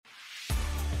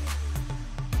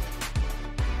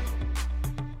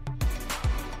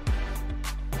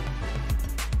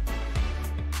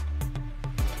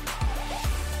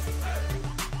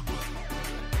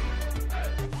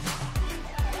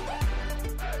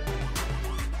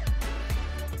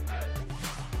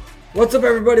What's up,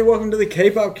 everybody? Welcome to the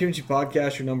K-Pop Kimchi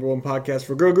Podcast, your number one podcast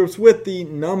for girl groups with the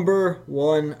number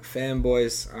one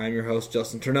fanboys. I'm your host,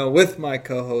 Justin Turneau, with my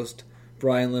co-host,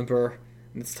 Brian Limper.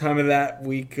 And it's time of that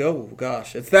week. Oh,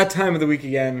 gosh. It's that time of the week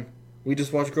again. We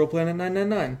just watched Girl Planet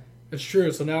 999. It's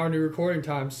true. So now our new recording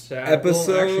time.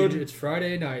 It's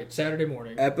Friday night, Saturday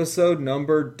morning. Episode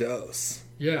number dos.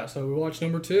 Yeah, so we watched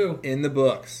number 2. In the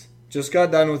books. Just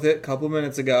got done with it a couple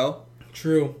minutes ago.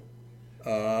 True.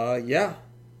 Yeah.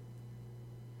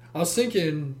 I was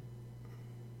going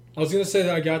to say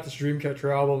that I got this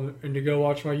Dreamcatcher album and to go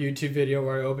watch my YouTube video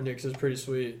where I opened it because it's pretty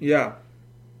sweet. Yeah.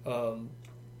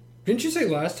 Didn't you say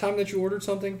last time that you ordered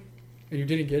something and you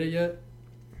didn't get it yet?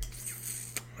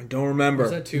 I don't remember.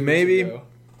 Was that 2 Maybe. weeks ago?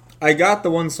 I got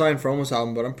the One Sign for Almost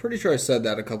album, but I'm pretty sure I said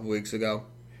that a couple weeks ago.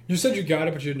 You said you got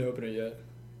it, but you didn't open it yet.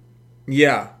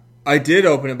 Yeah. I did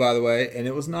open it, by the way, and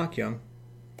it was Nakyoung.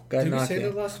 Did we say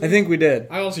that last week? I think we did.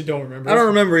 I honestly don't remember. I don't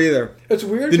remember either. It's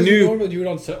weird because we normally do it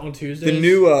on Tuesdays. The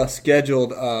new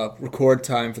scheduled record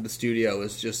time for the studio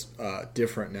is just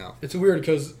different now. It's weird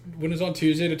because when it's on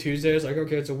Tuesday to Tuesday, it's like,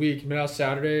 okay, it's a week. Now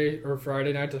Saturday or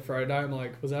Friday night to Friday night, I'm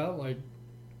like, was that like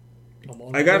a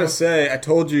month I gotta ago? say, I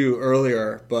told you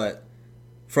earlier, but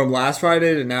from last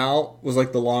Friday to now was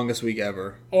like the longest week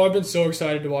ever. Oh, I've been so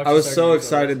excited to watch I was so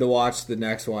excited to watch the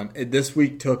next one. This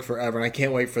week took forever, and I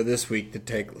can't wait for this week to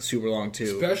take super long too.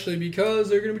 Especially because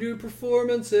they're going to be doing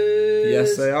performances.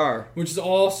 Yes, they are. Which is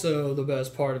also the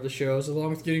best part of the shows,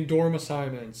 along with getting dorm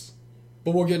assignments.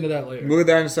 But we'll get into that later. We'll get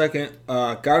that in a second.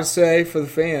 Gotta say, for the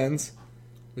fans,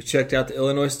 we checked out the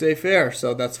Illinois State Fair,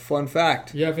 so that's a fun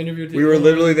fact. Yeah, I've interviewed. We were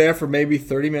literally there for maybe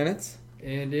 30 minutes.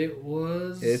 And it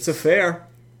was... It's a fair.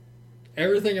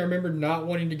 Everything I remembered not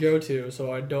wanting to go to,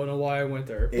 so I don't know why I went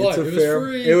there. It's a fair.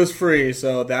 Free. It was free,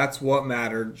 so that's what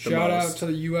mattered the Shout most. out to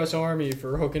the U.S. Army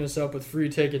for hooking us up with free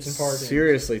tickets and parking.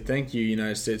 Seriously, thank you,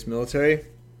 United States military.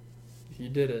 You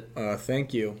did it.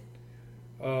 Thank you.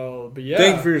 But yeah.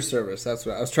 Thank you for your service. That's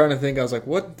what I was trying to think. I was like,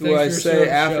 what do I say service,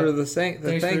 after the thank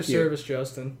Thanks for your you? service,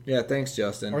 Justin. Yeah, thanks,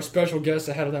 Justin. Our special guest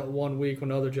ahead of that 1 week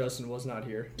when other Justin was not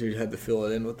here. Dude had to fill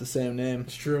it in with the same name.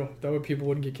 It's true. That way people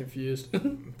wouldn't get confused.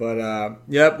 But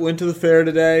yep, went to the fair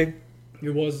today.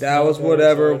 It was. That was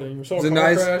whatever. It was a a car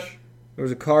nice crash. There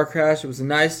was a car crash. It was a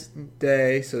nice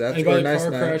day, so that's And by a the nice car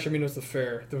night. crash, I mean it was the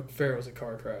fair. The fair was a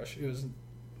car crash. It was,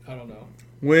 I don't know.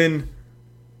 When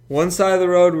one side of the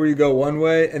road where you go one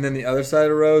way and then the other side of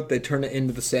the road, they turn it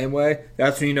into the same way,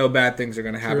 that's when you know bad things are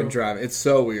going to happen driving. It's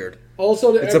so weird.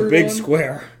 Also, to It's everyone, a big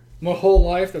square. my whole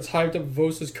life that's hyped up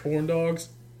Vosa's corn dogs.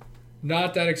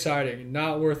 Not that exciting.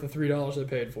 Not worth the $3 I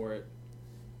paid for it.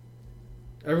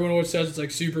 Everyone always says it's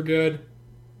like super good.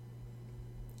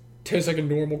 Tastes like a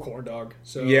normal corn dog.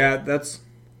 So Yeah, that's...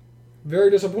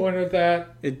 very disappointed with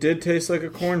that. It did taste like a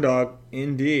corn dog,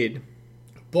 indeed.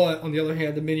 But on the other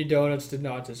hand, the mini donuts did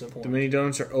not disappoint. The mini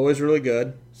donuts are always really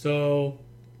good. So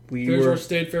We there's were our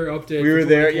State Fair update. we for were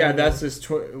there. Yeah, 2021. that's this.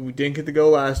 We didn't get to go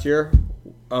last year.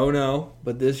 Oh no!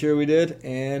 But this year we did,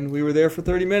 and we were there for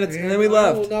 30 minutes, and then we I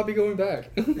left. will not be going back.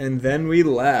 And then we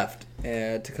left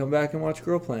to come back and watch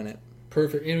Girl Planet.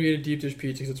 Perfect. And we ate a deep dish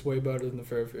pizza because it's way better than the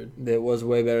fair food. That was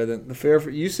way better than the fair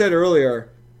food. You said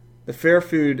earlier, the fair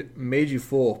food made you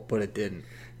full, but it didn't.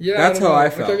 Yeah, That's don't how know. I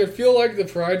Like, felt. I could feel like the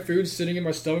fried food sitting in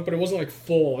my stomach, but it wasn't like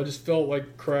full. I just felt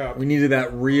like crap. We needed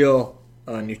that real,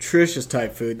 nutritious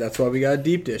type food. That's why we got a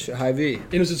deep dish at Hy-Vee.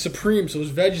 It was a Supreme, so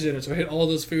there's veggies in it, so I hit all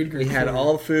those food groups. We had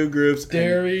all the food groups. and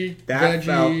dairy, that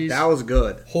veggies, that was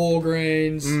good. whole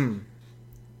grains.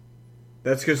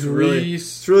 That's because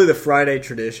Grease. it's really the Friday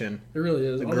tradition. It really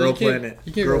is. The Although Girl you can't- Planet.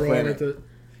 You can't Girl go wrong Planet. with it.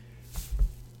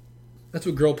 That's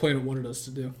what Girl Planet wanted us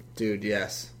to do. Dude,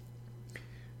 yes.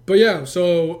 But yeah,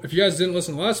 so if you guys didn't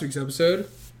listen to last week's episode,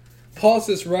 pause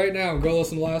this right now and go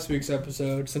listen to last week's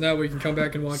episode, so now we can come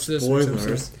back and watch this week's Spoilers.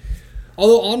 episode.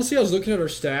 Although honestly, I was looking at our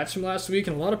stats from last week,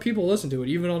 and a lot of people listened to it.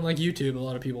 Even on like YouTube, a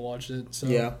lot of people watched it. So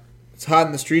Yeah. It's hot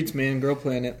in the streets, man. Girl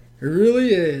Planet. it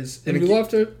really is. And And we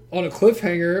left it on a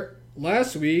cliffhanger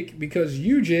last week because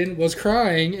Eugen was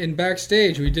crying in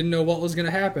backstage. We didn't know what was going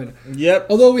to happen. Yep.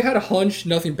 Although we had a hunch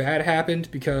nothing bad happened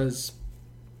because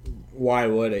Why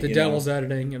would it? the devil's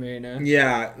editing. I mean,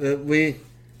 Yeah,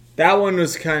 that one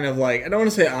was kind of like, I don't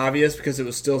want to say obvious because it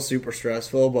was still super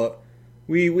stressful, but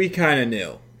we kind of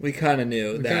knew. We kind of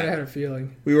knew we that kind of had a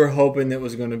feeling. we were hoping that it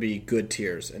was going to be good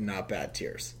tears and not bad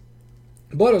tears.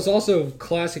 But it was also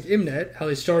classic Mnet, how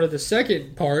they started the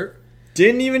second part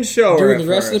Didn't even show her during at the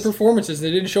rest first. of the performances.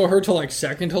 They didn't show her till like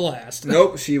second to last.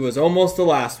 Nope, she was almost the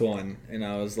last one. And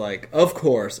I was like, of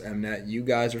course, Mnet, you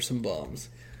guys are some bums.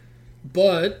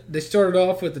 But they started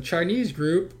off with the Chinese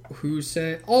group who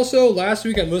said... Also, last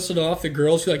week I listed off the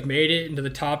girls who made it into the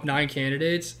top 9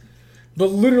 candidates.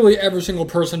 But literally every single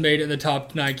person made it in the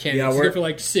top 9 candidates. Except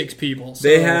for 6 people. So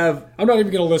they have... I'm not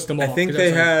even going to list them all. I think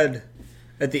they had,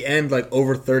 at the end,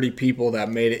 over 30 people that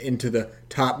made it into the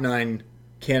top 9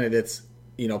 candidates,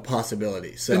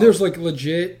 possibilities. So, and there's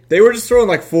legit... They were just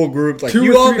throwing full groups. 2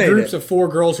 you or all 3 made groups it. of 4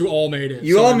 girls who all made it.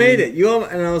 You all made it.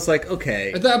 And I was like,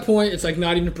 okay. At that point, it's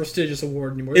not even a prestigious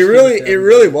award anymore. It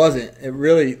really wasn't. It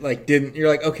really didn't. You're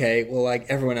like, okay, well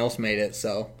everyone else made it,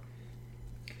 so.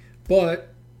 But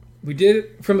we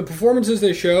did, from the performances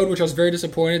they showed, which I was very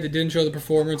disappointed, they didn't show the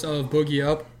performance of Boogie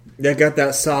Up. That got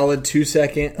that solid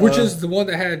 2-second. Which is the one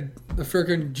that had the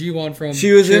freaking G1 from.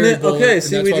 She was in it? Bullet, okay,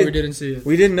 see, that's why we didn't see it.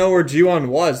 We didn't know where G1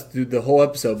 was through the whole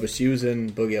episode, but she was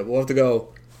in Boogie Up. We'll have to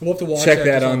go check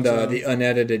that on the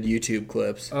unedited YouTube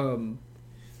clips.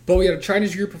 But we had a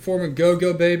Chinese group performing Go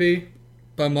Go Baby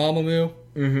by Mamamoo.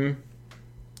 Mm-hmm.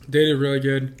 They did really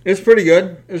good. It was pretty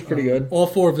good. All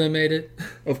 4 of them made it.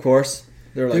 Of course.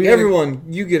 They're like, everyone,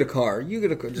 you get a car. You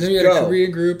get a car. Just then we had a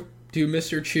Korean group do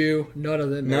Mr. Chu. None of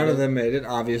them made it,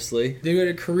 obviously. Then we had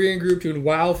a Korean group doing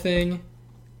Wow Thing.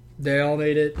 They all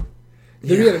made it.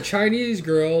 Then we had a Chinese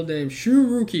girl named Shu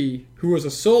Ruki, who was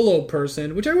a solo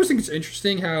person, which I always think is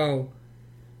interesting how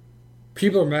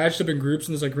people are matched up in groups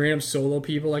and there's random solo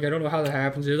people. I don't know how that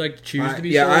happens. They choose to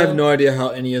be solo. I have no idea how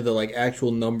any of the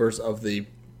actual numbers of the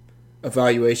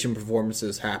evaluation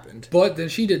performances happened. But then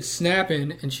she did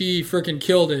Snappin', and she freaking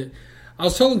killed it. I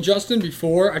was telling Justin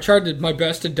before, I tried my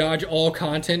best to dodge all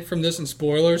content from this and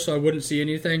spoilers so I wouldn't see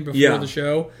anything before the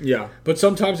show. Yeah. But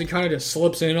sometimes it kind of just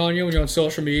slips in on you when you're on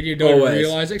social media. You don't even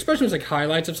realize it, especially when it's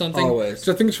highlights of something. Always.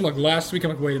 So I think it's from last week.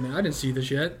 I'm wait a minute, I didn't see this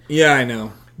yet. Yeah, I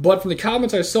know. But from the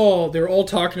comments I saw, they were all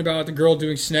talking about the girl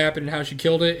doing Snappin' and how she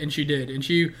killed it, and she did. And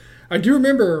I do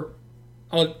remember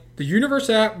on the Universe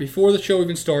app before the show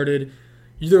even started,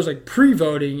 there was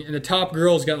pre-voting, and the top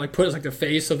girls got put as the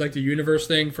face of the Universe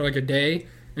thing for a day,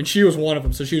 and she was one of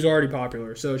them, so she was already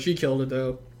popular. So she killed it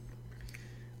though.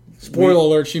 Spoiler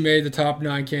alert: she made the top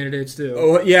 9 candidates too.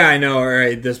 Oh yeah, I know. All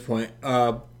right, at this point,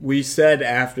 we said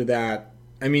after that.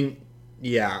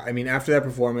 After that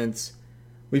performance,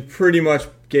 we pretty much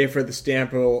gave her the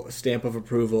stamp of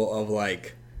approval of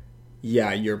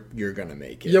yeah, you're gonna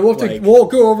make it. Yeah, we'll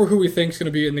go over who we think's gonna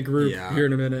be in the group here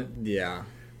in a minute. Yeah.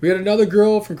 We had another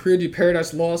girl from Korea do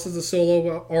Paradise Lost as a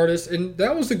solo artist, and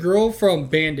that was the girl from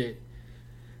Bandit.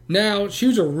 Now, she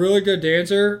was a really good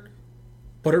dancer,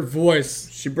 but her voice...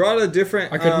 She brought a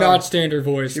different... I could not stand her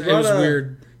voice. It was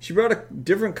weird. She brought a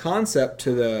different concept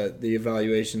to the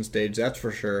evaluation stage, that's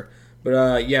for sure. But,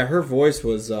 her voice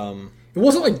was... It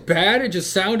wasn't, bad, it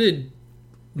just sounded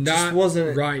not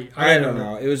wasn't right. I don't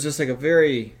know. It was just a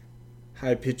very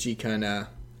high-pitchy kind of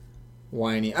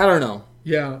whiny... I don't know.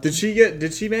 Yeah. Did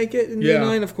she make it in the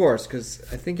 9? Of course, because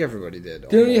I think everybody did.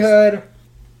 Then we had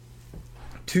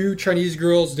 2 Chinese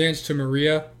girls dance to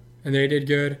Maria, and they did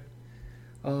good.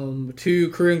 2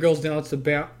 Korean girls dance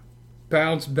to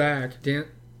Bounce Back. Dance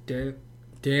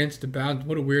to Bounce...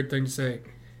 What a weird thing to say.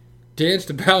 Dance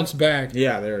to Bounce Back.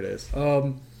 Yeah, there it is.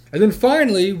 And then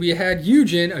finally, we had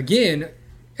Yujin again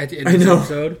at the end of the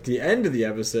episode. The end of the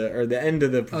episode, or the end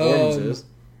of the performances.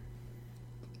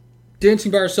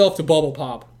 Dancing by herself to Bubble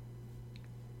Pop.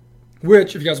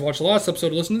 Which, if you guys watched the last episode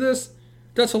and listen to this,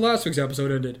 that's how last week's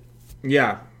episode ended.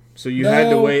 Yeah. So you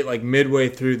had to wait midway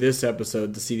through this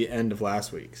episode to see the end of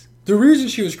last week's. The reason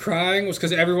she was crying was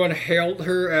because everyone hailed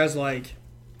her as a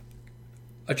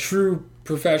true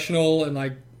professional and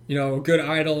a good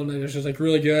idol, and it was just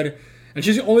really good. And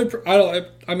she's the only idol.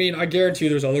 I guarantee you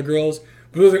there's other girls,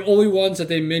 but those are the only ones that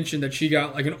they mentioned that she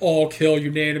got an all-kill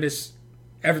unanimous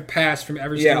pass from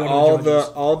every single one of the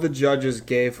judges. All the judges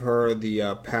gave her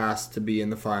the pass to be in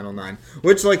the final 9,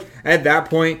 which at that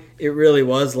point it really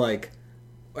was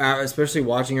especially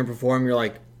watching her perform,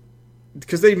 you're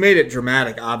because they made it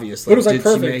dramatic, obviously. But it was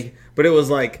perfect. But it was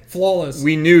flawless.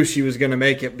 We knew she was going to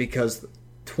make it because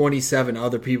 27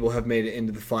 other people have made it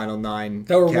into the final 9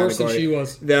 that were category. Worse than she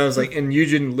was. That was and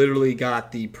Yujin literally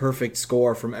got the perfect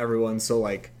score from everyone. So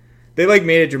they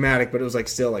made it dramatic, but it was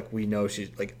still we know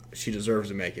she deserves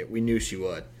to make it. We knew she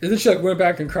would. And then she went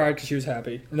back and cried because she was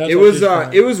happy. And that's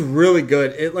it was really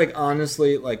good. It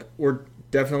honestly we're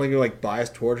definitely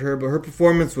biased toward her, but her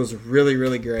performance was really,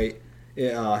 really great.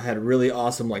 It had really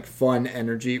awesome fun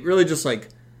energy. Really just the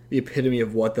epitome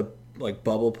of what the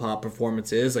bubble pop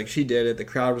performance is. She did it. The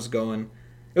crowd was going.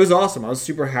 It was awesome. I was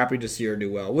super happy to see her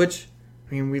do well. Which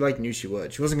we knew she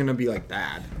would. She wasn't going to be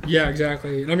bad. Yeah,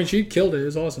 exactly. She killed it. It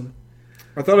was awesome.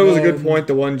 I thought it was a good point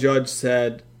the one judge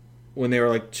said when they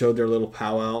were showed their little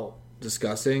powwow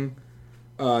discussing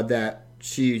that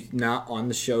she's not on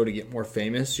the show to get more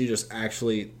famous. She just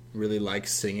actually really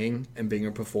likes singing and being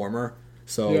a performer.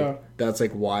 So that's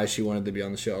like why she wanted to be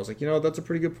on the show. I was like, that's a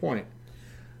pretty good point.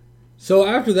 So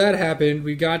after that happened,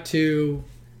 we got to...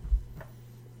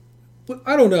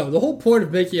 I don't know. The whole point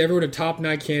of making everyone a top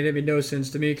 9 candidate made no sense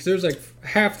to me because there's like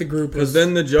half the group. Because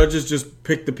then the judges just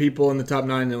picked the people in the top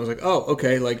 9 and it was like, oh,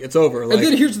 okay, like it's over. Like, and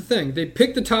then here's the thing: they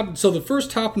picked the top. So the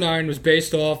first top 9 was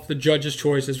based off the judges'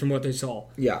 choices from what they saw.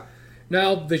 Yeah.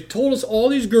 Now they told us all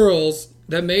these girls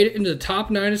that made it into the top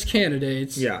 9 as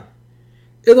candidates. Yeah.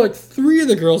 And like 3 of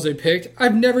the girls they picked,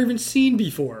 I've never even seen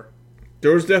before.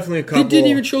 There was definitely a couple. They didn't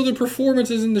even show their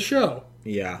performances in the show.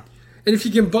 Yeah. And if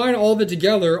you combine all of it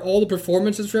together, all the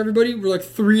performances for everybody were like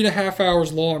 3.5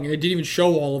 hours long, and they didn't even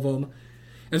show all of them.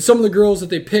 And some of the girls that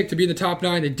they picked to be in the top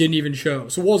 9, they didn't even show.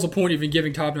 So what was the point of even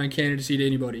giving top 9 candidacy to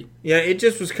anybody? Yeah, it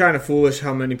just was kind of foolish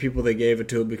how many people they gave it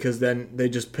to, because then they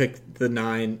just picked the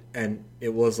 9, and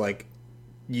it was like,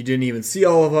 you didn't even see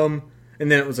all of them.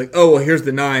 And then it was like, oh, well, here's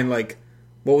the 9. Like,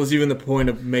 what was even the point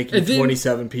of making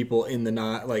 27 people in the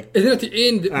 9? Like, and then at the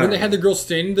end, when they had the girls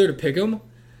standing there to pick them,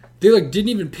 they like didn't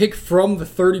even pick from the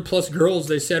 30-plus girls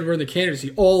they said were in the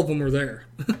candidacy. All of them were there.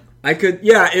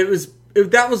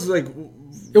 That was like...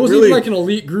 It wasn't even like an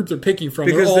elite group they're picking from.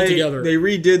 They're all together. They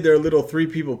redid their little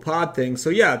 3-people pod thing. So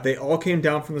yeah, they all came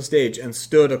down from the stage and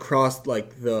stood across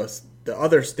like the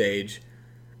other stage.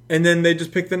 And then they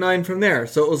just picked the 9 from there.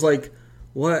 So it was like,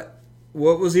 what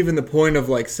was even the point of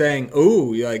like saying,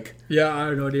 oh, like... Yeah, I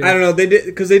have no idea. I don't know. They did,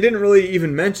 because they didn't really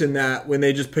even mention that when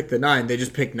they just picked the 9. They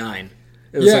just picked 9.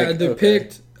 Yeah, they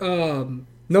picked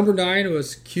number 9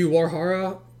 was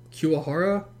Kiwahara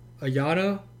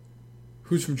Ayana,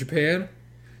 who's from Japan.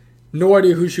 No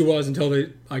idea who she was until no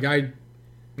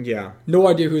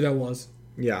idea who that was.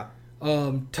 Yeah.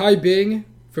 Tai Bing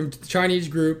from the Chinese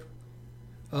group,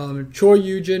 Choi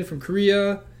Yujin from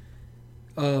Korea,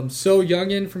 So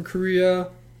Youngin from Korea,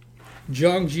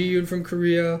 Jung Ji-yoon from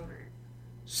Korea,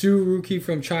 Su Ruki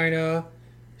from China,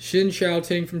 Shin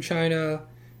Xiaoting from China,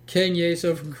 Kang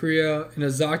Yeso from Korea, and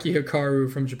Azaki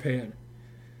Hikaru from Japan.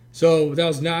 So that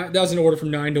was an order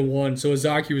from 9 to 1. So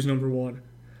Azaki was number 1.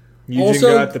 Yujin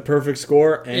also got the perfect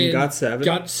score and got 7.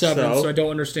 Got 7, so I don't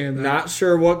understand that. Not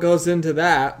sure what goes into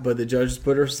that, but the judges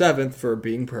put her 7th for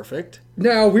being perfect.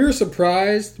 Now, we were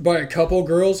surprised by a couple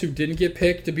girls who didn't get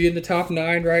picked to be in the top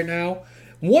 9 right now.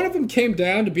 One of them came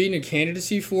down to being a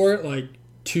candidacy for it like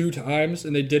 2 times,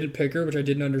 and they didn't pick her, which I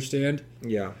didn't understand.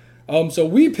 Yeah. So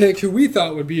we picked who we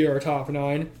thought would be our top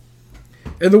 9.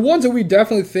 And the ones that we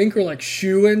definitely think are like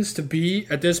shoo-ins to be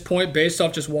at this point based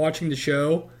off just watching the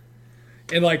show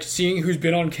and like seeing who's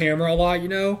been on camera a lot,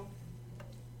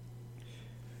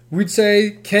 we'd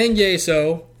say Kang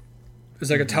Yeso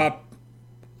is like a top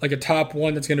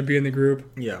one that's going to be in the group.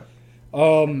 Yeah.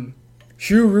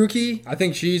 Shu Ruki, I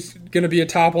think she's going to be a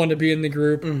top one to be in the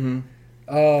group.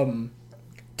 Mm-hmm.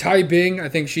 Tai Bing, I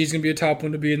think she's going to be a top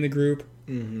one to be in the group.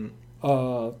 Mm-hmm.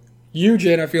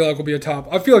 Yujin, I feel like will be a top.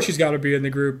 I feel like she's got to be in the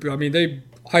group. I mean, they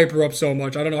hype her up so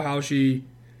much. I don't know how she.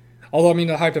 Although I mean,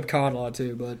 they hyped up Khan a lot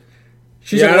too, but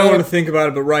she's. Yeah, I don't want to think about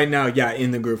it, but right now, yeah,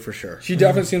 in the group for sure. She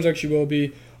definitely seems like she will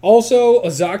be. Also,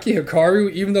 Azaki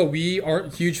Hikaru, even though we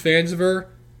aren't huge fans of her,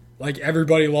 like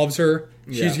everybody loves her.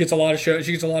 She gets a lot of show.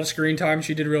 She gets a lot of screen time.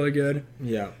 She did really good.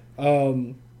 Yeah.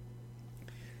 Shin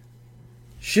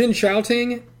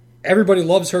Xiaoting. Everybody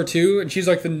loves her too, and she's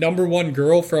like the number 1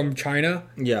 girl from China.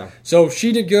 Yeah. So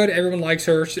she did good. Everyone likes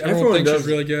her. Everyone thinks she's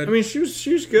really good. I mean, she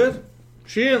was good.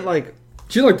 She didn't like.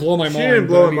 She didn't blow my mind. She didn't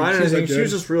blow my mind. She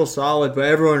was just real solid, but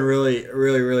everyone really,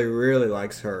 really, really, really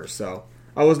likes her. So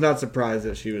I was not surprised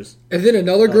that she was. And then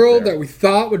another girl that we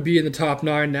thought would be in the top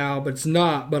 9 now, but it's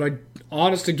not. But I,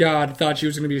 honest to God, thought she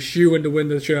was going to be a shoo-in to win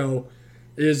the show.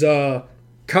 Is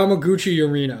Kamaguchi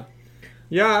Yurina.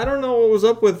 Yeah, I don't know what was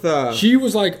up with... She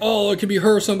was like, oh, it could be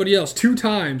her or somebody else 2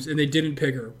 times, and they didn't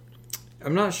pick her.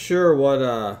 I'm not sure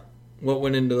what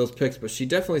went into those picks, but she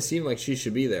definitely seemed like she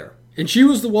should be there. And she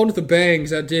was the one with the bangs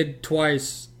that did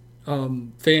twice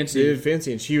Fancy. She did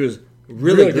Fancy, and she was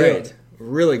really great. Good.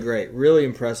 Really great. Really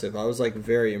impressive. I was like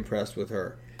very impressed with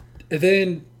her. And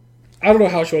then, I don't know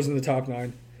how she was in the top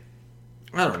 9.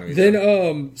 I don't know either.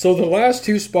 Then, so the last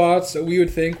 2 spots that we would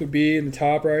think would be in the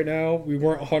top right now, we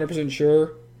weren't 100%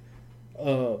 sure.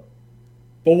 But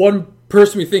one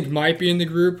person we think might be in the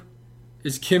group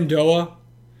is Kim Doa.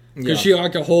 Because she had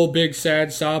like a whole big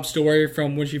sad sob story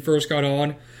from when she first got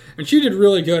on. And she did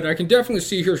really good. I can definitely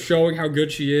see her showing how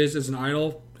good she is as an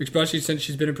idol, especially since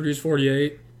she's been in Produce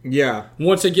 48. Yeah.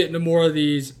 Once they get into more of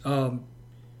these, I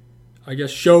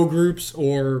guess, show groups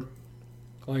or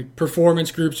like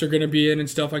performance groups are going to be in and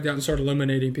stuff like that, and start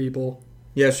eliminating people.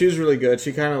 Yeah, she was really good.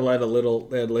 She kind of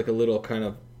they had like a little kind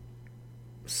of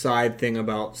side thing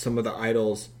about some of the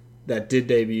idols that did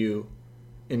debut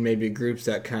in maybe groups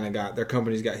that kind of their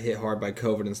companies got hit hard by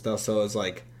COVID and stuff. So it's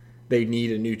like they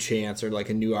need a new chance or like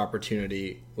a new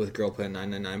opportunity with Girl Planet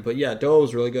 999. But yeah, Doa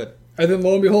was really good. And then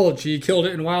lo and behold, she killed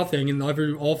it in Wild Thing, and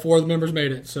all 4 of the members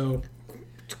made it. So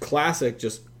classic,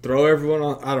 just throw everyone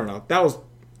on. I don't know. That was.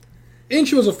 And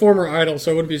she was a former idol,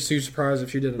 so I wouldn't be too surprised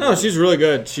if she didn't. No, she's really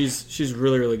good. She's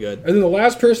really, really good. And then the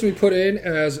last person we put in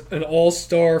as an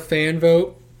all-star fan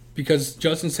vote, because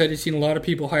Justin said he's seen a lot of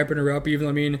people hyping her up, even,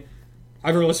 I mean, I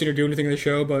haven't really seen her do anything in the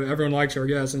show, but everyone likes her, I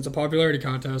guess, and it's a popularity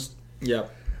contest. Yeah.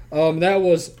 That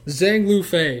was Zhang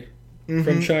Lufei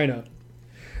from China.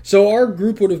 So our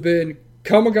group would have been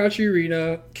Kamagachi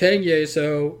Arena, Kang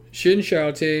Yeso, Shin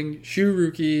Xiaoting, Shu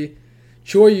Ruki,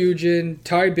 Choi Yujin,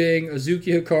 Tai Bing,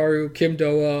 Azuki Hikaru, Kim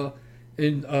Doa,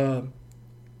 and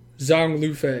Zhang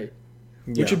Lufei.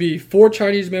 Which would be 4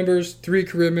 Chinese members, 3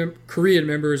 Korean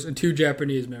members, and 2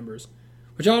 Japanese members.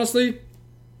 Which honestly,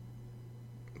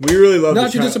 we really love.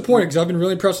 Not too disappointing because I've been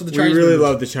really impressed with the Chinese. We really members.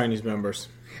 love the Chinese members.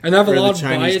 And I have a lot of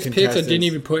biased picks I didn't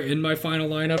even put in my final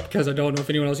lineup because I don't know if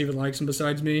anyone else even likes them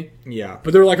besides me. Yeah,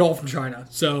 but they're like all from China.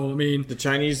 So I mean, the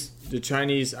Chinese.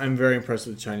 I'm very impressed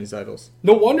with the Chinese idols.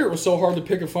 No wonder it was so hard to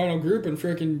pick a final group in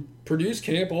freaking Produce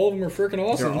Camp. All of them are freaking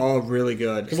awesome. They're all really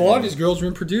good because a lot of these girls were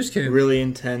in Produce Camp. Really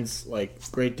intense, like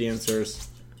great dancers,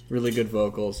 really good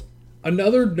vocals.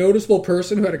 Another noticeable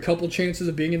person who had a couple chances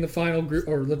of being in the final group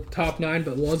or the top 9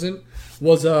 but wasn't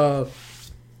was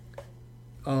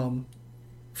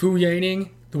Fu Yaning,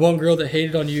 the one girl that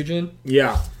hated on Yujin.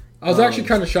 Yeah. I was actually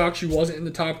kind of shocked she wasn't in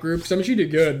the top group. Because, I mean, she did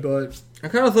good, but... I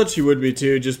kind of thought she would be,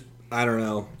 too. I don't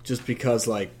know. Just because,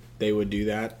 like, they would do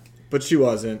that. But she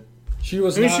wasn't. She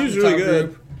was not in the really top good.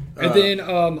 Group. And then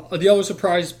the other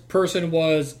surprise person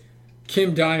was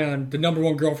Kim Daeon, the number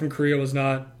 1 girl from Korea, was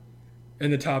not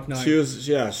in the top 9.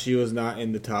 She was not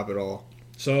in the top at all.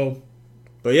 So...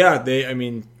 But, yeah,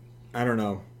 I don't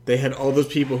know. They had all those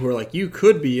people who were like, you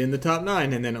could be in the top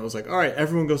 9, and then it was like, all right,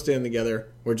 everyone go stand together.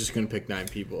 We're just going to pick 9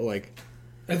 people. Like,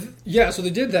 so they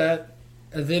did that,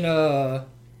 and then,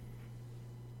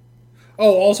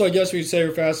 also, I guess we'd say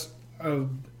real fast,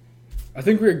 I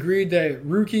think we agreed that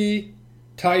Ruki,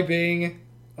 Tai Bing,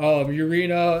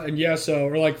 Yurina, and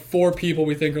Yeso are like 4 people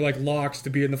we think are like locks to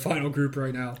be in the final group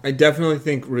right now. I definitely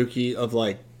think Ruki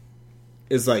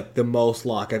is like the most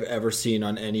lock I've ever seen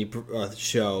on any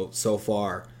show so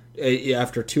far.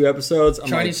 After 2 episodes,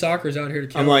 Chinese soccer's out here to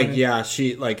kill. I'm like, yeah,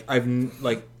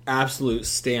 I've absolute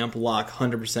stamp lock,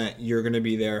 100%. You're gonna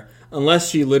be there unless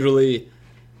she literally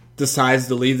decides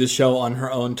to leave the show on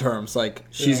her own terms. Like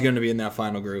she's gonna be in that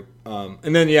final group.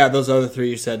 And then those other 3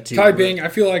 you said too. Tai Bing, I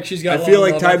feel like she's got. I feel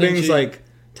like Tai Bing's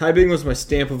Tai Bing was my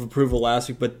stamp of approval last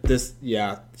week, but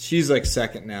she's like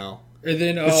second now. And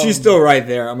then but she's still right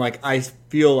there. I'm like, I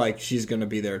feel like she's gonna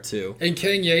be there too. And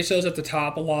Kang Yeso's at the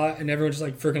top a lot, and everyone just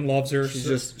like freaking loves her.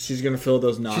 She's gonna fill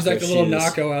those Nako. She's like the little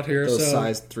Nako out here. Those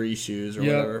size 3 shoes or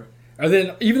whatever. And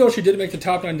then even though she didn't make the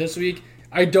top 9 this week,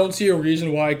 I don't see a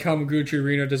reason why Kawaguchi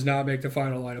Arena does not make the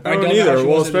final lineup. I don't either.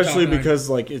 Well, especially because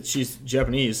she's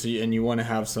Japanese, and you want to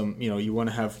have you want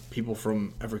to have people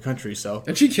from every country. So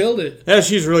and she killed it. Yeah,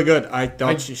 she's really good. I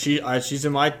thought she's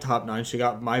in my top 9. She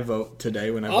got my vote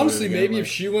today when I honestly maybe if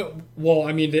she went. Well,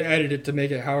 I mean they edited it to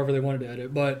make it however they wanted to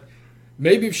edit, but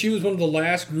maybe if she was one of the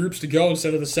last groups to go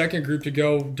instead of the second group to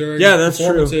go during that's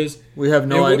performances. True. We have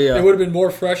no idea. It would have been more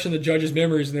fresh in the judges'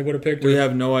 memories, and they would have picked her. We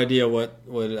have no idea what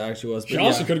it actually was. She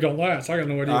also could have gone last. I got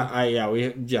no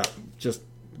idea. Just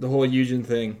the whole Yujin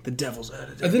thing. The devil's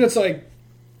attitude. And then it's like,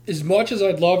 as much as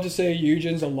I'd love to say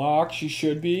Yujin's a lock, she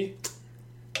should be.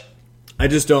 I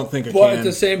just don't think I can. But at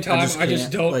the same time, I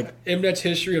just don't. Like, Mnet's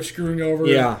history of screwing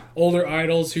over older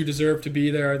idols who deserve to be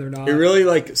there, they're not. It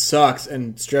really sucks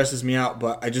and stresses me out,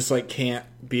 but I just can't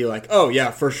be like, oh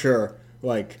yeah, for sure.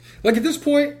 Like at this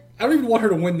point, I don't even want her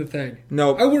to win the thing.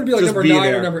 No, I wouldn't be like number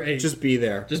 9 or number 8. Just be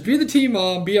there. Just be the team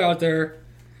mom. Be out there.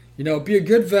 Be a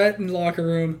good vet in the locker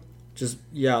room. Just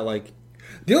the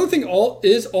other thing all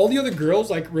the other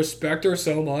girls respect her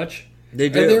so much. They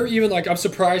do. And they're even I'm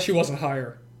surprised she wasn't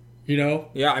higher.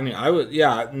 Yeah, I mean, I would.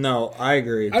 Yeah, no, I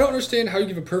agree. I don't understand how you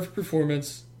give a perfect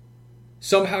performance.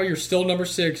 Somehow you're still number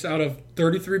 6 out of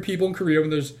 33 people in Korea when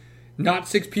there's not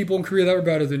 6 people in Korea that were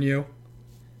better than you.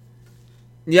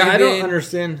 Yeah, I don't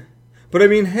understand. But I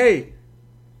mean, hey.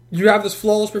 You have this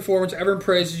flawless performance. Everyone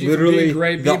praises you literally, for being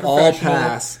great, being professional. All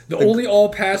pass. The only all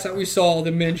pass that we saw,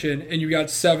 the mention, and you got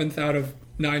 7th out of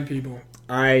 9 people.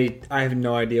 I have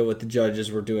no idea what the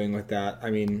judges were doing with that. I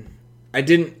mean, I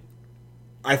didn't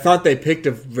I thought they picked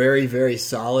a very, very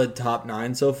solid top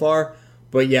 9 so far.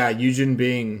 But yeah, Yujin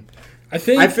being... I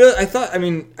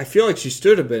feel like she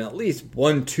should have been at least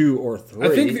 1, 2, or 3.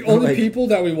 I think the only people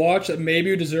that we watched that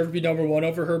maybe would deserve to be number 1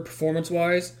 over her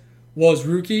performance-wise was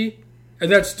Ruki, and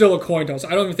that's still a coin toss. I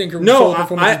don't even think her solo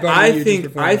performance is better than Yujin's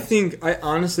performance. I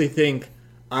honestly think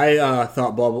I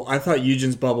thought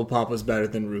Yujin's Bubble Pop was better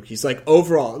than Ruki's. Like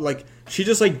overall, like she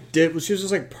was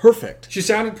just like perfect. She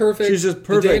sounded perfect. She was just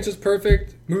perfect. The dance was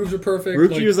perfect. Moves were perfect.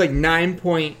 Ruki was like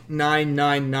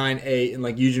 9.9998, and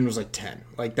like Yujin was like 10.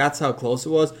 Like that's how close it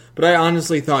was. But I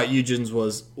honestly thought Yujin's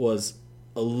was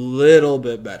a little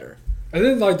bit better. And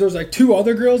then like there's like 2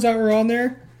 other girls that were on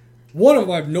there. One of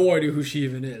them I have no idea who she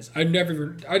even is. I don't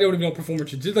even know performance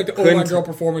she did. Like the Oh My Girl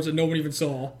performance that no one even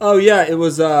saw. Oh yeah, it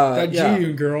was that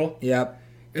Ji-yoon girl. Yep.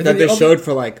 And that they showed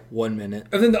for like 1 minute.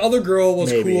 And then the other girl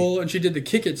was cool, and she did the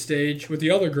Kick It stage with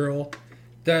the other girl,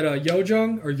 that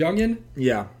Yeojung or Youngin.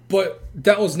 Yeah. But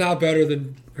that was not better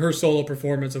than her solo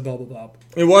performance of Bubble Pop.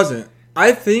 It wasn't.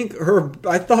 I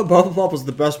thought Bubble Pop was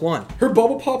the best one. Her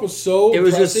Bubble Pop was so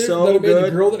impressive just so that it made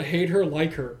the girl that hate her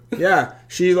like her. Yeah.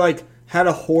 She like had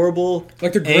a horrible,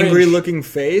 like angry looking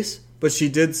face, but she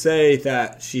did say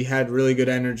that she had really good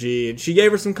energy, and she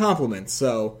gave her some compliments,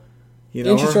 so... You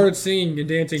know, and she started singing and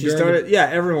dancing. Yeah,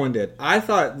 everyone did. I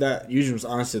thought that Yujin was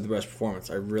honestly the best performance.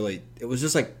 It was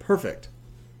just like perfect.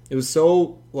 It was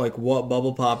so like what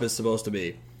Bubble Pop is supposed to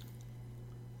be.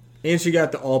 And she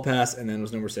got the all pass and then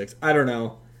was number 6. I don't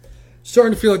know.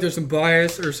 Starting to feel like there's some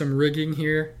bias or some rigging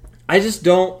here. I just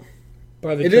don't.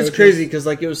 It is crazy because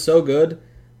like it was so good,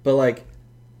 but like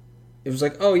it was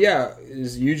like, oh yeah,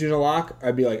 is Yujin a lock?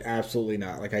 I'd be like, absolutely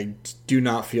not. Like I do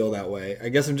not feel that way. I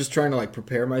guess I'm just trying to like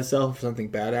prepare myself if something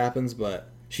bad happens, but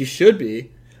she should be.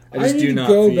 I just do not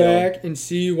feel. I need to go back and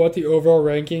see what the overall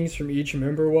rankings from each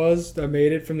member was that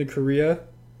made it from the Korea.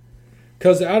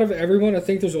 Because out of everyone, I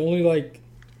think there's only like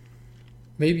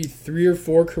maybe 3 or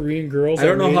 4 Korean girls. I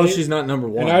don't know how she's not number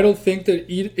 1. And I don't think that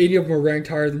any of them are ranked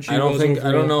higher than she was.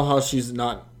 I don't know how she's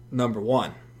not number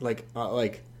 1.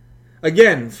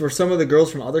 Again, for some of the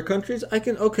girls from other countries, I'll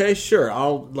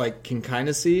can kind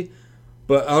of see,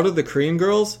 but out of the Korean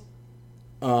girls,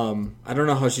 I don't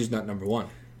know how she's not number 1.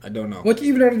 I don't know. Like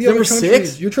even out of the other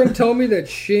countries, 6? You're trying to tell me that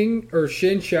Shin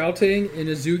Xiaoting and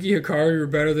Azuki Hikari were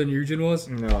better than Yujin was?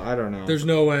 No, I don't know. There's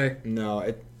no way. No,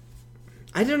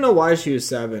 I don't know why she was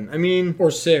 7. I mean, or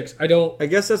 6. I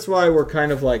guess that's why we're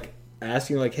kind of like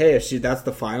asking, like, hey, if that's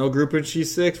the final group and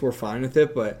she's 6, we're fine with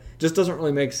it, but it just doesn't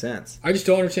really make sense. I just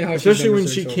don't understand how especially when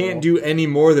she can't do any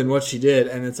more than what she did,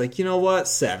 and it's like, you know what,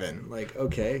 7. Like,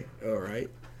 okay, all right.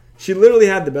 She literally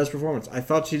had the best performance. I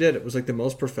thought she did. It was like the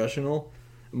most professional,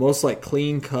 most like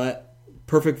clean cut,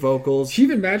 perfect vocals. She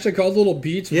even matched like all the little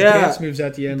beats with dance moves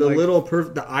at the end.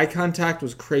 The eye contact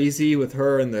was crazy with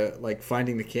her and the like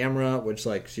finding the camera, which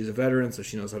like she's a veteran, so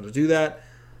she knows how to do that.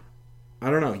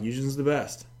 I don't know. Yujin's the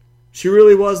best. She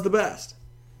really was the best.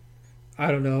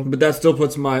 I don't know. But that still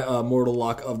puts my mortal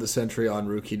lock of the century on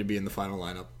Ruki to be in the final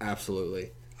lineup.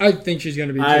 Absolutely. I think she's going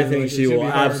to be too. I think she will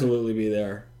absolutely be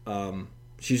there.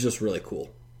 She's just really cool.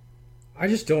 I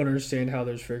just don't understand how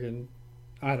there's freaking...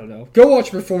 I don't know. Go watch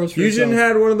performance for yourself. Yujin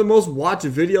had one of the most watched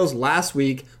videos last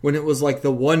week when it was like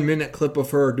the 1 minute clip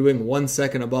of her doing 1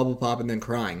 second of Bubble Pop and then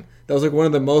crying. That was like one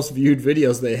of the most viewed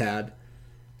videos they had.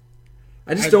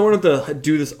 I just don't want them to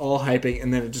do this all hyping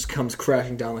and then it just comes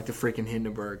crashing down like the freaking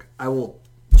Hindenburg. I will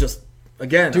just,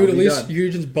 again, dude, at least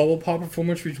Yujin's Bubble Pop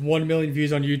performance reached 1 million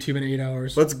views on YouTube in 8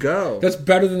 hours. Let's go. That's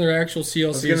better than their actual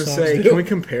CLC songs. I was going to say, can we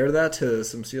compare that to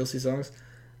some CLC songs?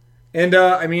 And,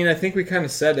 I mean, I think we kind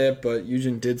of said it, but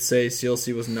Yujin did say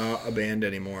CLC was not a band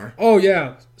anymore. Oh,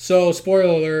 yeah. So, spoiler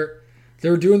alert, they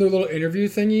were doing their little interview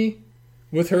thingy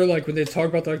with her, like, when they talk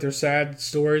about, like, their sad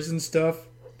stories and stuff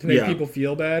to make people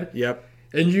feel bad. Yep.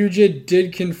 And Yujin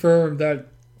did confirm that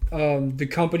the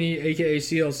company, a.k.a.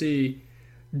 CLC,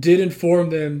 did inform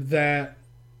them that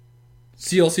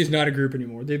CLC is not a group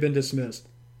anymore. They've been dismissed.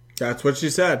 That's what she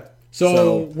said.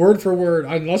 So, word for word,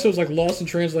 unless it was like lost in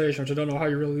translation, which I don't know how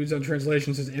you really lose on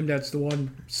translation since Imnet's the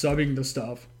one subbing the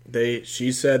stuff.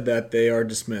 She said that they are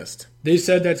dismissed. They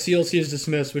said that CLC is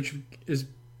dismissed, which is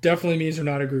definitely means they're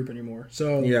not a group anymore.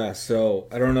 So yeah, so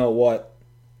I don't know what.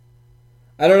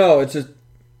 I don't know. It's just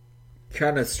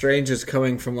kind of strange it's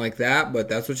coming from like that, but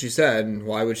that's what she said, and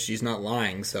why would she's not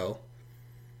lying? So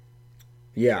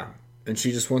yeah, and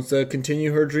she just wants to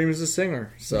continue her dream as a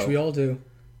singer. So which we all do.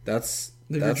 That's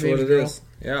what it is.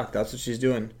 Yeah, that's what she's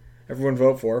doing. Everyone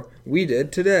vote for her. We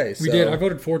did today. We did. I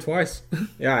voted for her twice.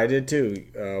 Yeah, I did too.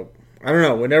 I don't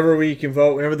know. Whenever we can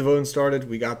vote, whenever the voting started,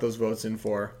 we got those votes in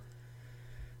for.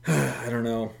 I don't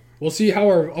know. We'll see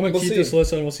how I'm going to We'll keep see. this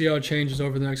list and we'll see how it changes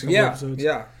over the next couple episodes.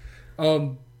 Yeah.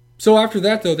 So after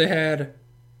that, though, they had...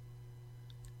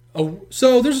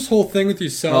 So there's this whole thing with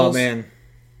these cells. Oh, man.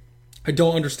 I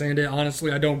don't understand it.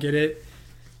 Honestly, I don't get it.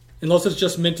 Unless it's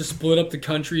just meant to split up the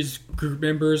country's group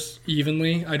members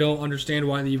evenly. I don't understand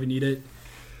why they even need it.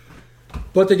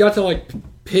 But they got to, like,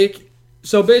 pick...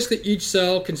 So basically, each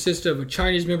cell consists of a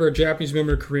Chinese member, a Japanese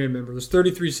member, a Korean member. There's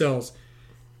 33 cells,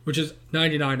 which is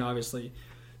 99, obviously.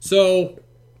 So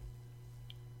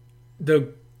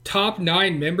the top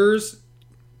 9 members,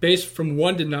 based from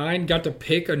 1 to 9, got to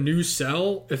pick a new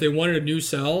cell if they wanted a new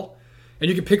cell. And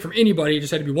you could pick from anybody. It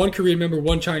just had to be 1 Korean member,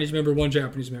 1 Chinese member, 1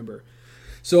 Japanese member.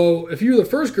 So if you were the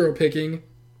first girl picking,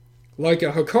 like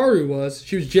Hikaru was,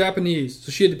 she was Japanese.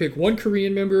 So she had to pick 1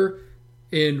 Korean member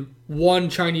and 1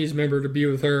 Chinese member to be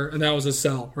with her, and that was a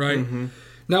cell, right? Mm-hmm.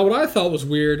 Now, what I thought was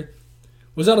weird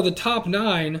was out of the top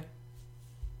 9,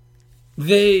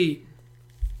 they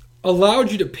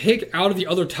allowed you to pick out of the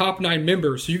other top 9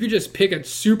 members. So you could just pick a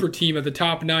super team of the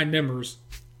top 9 members.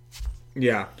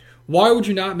 Yeah. Why would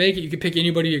you not make it you could pick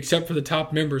anybody except for the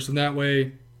top members, and that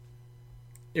way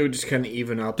It would just kind of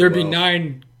even out. There'd be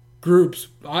 9 groups.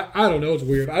 I don't know. It's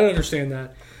weird. I don't understand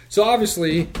that. So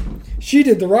obviously, she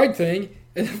did the right thing,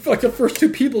 and like the first 2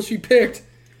 people she picked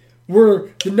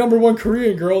were the number 1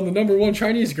 Korean girl and the number 1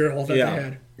 Chinese girl that they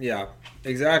had. Yeah,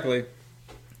 exactly.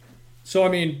 So I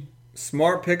mean,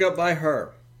 Smart pickup by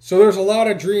her. so there's a lot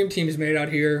of dream teams made out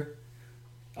here.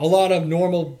 A lot of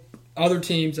normal other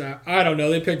teams. I don't know.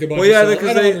 They picked a bunch. Well, yeah, of cells.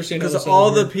 I don't understand how because the all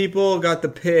cells the work. people got the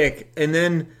pick, and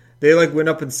then they like went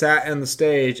up and sat on the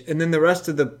stage, and then the rest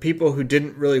of the people who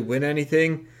didn't really win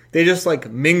anything, they just like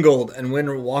mingled and went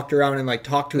and walked around and like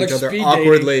talked to Like each other speed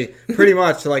awkwardly, pretty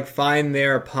much to like find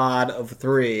their pod of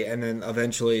 3, and then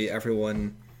eventually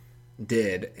everyone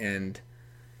did. And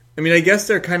I mean, I guess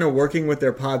they're kind of working with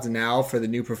their pods now for the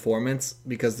new performance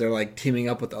because they're like teaming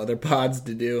up with other pods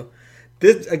to do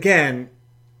this again.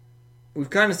 We've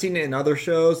kind of seen it in other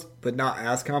shows, but not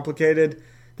as complicated.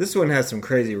 This one has some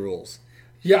crazy rules.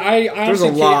 Yeah, I honestly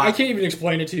a lot. I can't even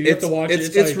explain it to you. You have to watch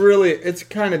it. It's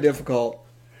kind of difficult.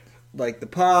 Like the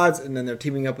pods, and then they're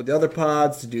teaming up with the other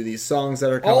pods to do these songs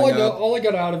that are coming up. All I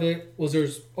got out of it was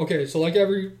so like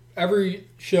every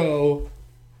show,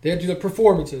 they had to do the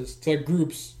performances to like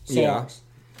groups songs. Yeah.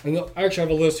 And I actually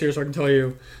have a list here so I can tell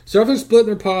you. So everyone's split in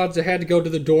their pods. They had to go to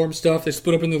the dorm stuff. They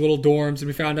split up in their little dorms, and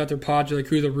we found out their pods are like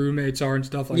who the roommates are and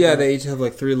stuff like that. Yeah, they each have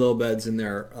like 3 little beds in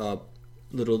their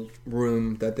little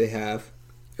room that they have.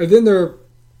 And then their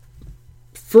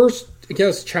first, I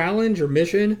guess, challenge or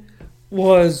mission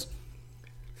was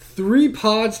 3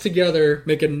 pods together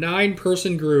make a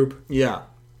 9-person group. Yeah.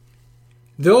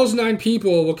 Those 9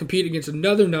 people will compete against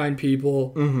another 9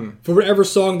 people for whatever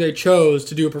song they chose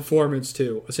to do a performance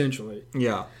to, essentially.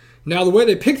 Yeah. Now, the way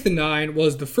they picked the 9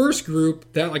 was the first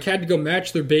group that like had to go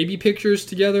match their baby pictures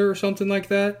together or something like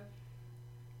that.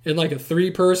 In like a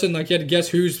 3-person, like you had to guess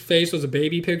whose face was a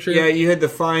baby picture. Yeah, you had to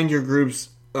find your group's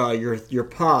your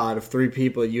pod of 3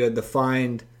 people. You had to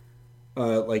find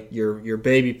like your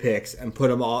baby pics and put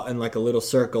them all in like a little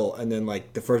circle, and then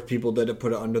like the first people did it,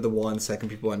 put it under the 1, second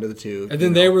people under the 2, and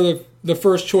then they were the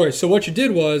first choice. So what you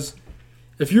did was,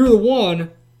 if you were the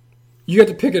 1, you had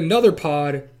to pick another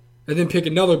pod and then pick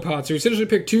another pod. So you essentially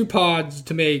pick 2 pods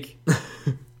to make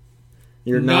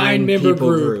your 9-member people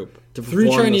group. to 3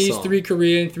 perform the Chinese, song. 3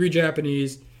 Korean, 3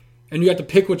 Japanese, and you had to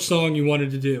pick which song you wanted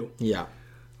to do. Yeah.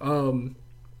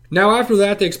 Now after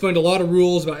that, they explained a lot of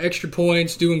rules about extra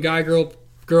points, doing girl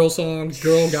songs,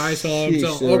 guy songs, Sheesh,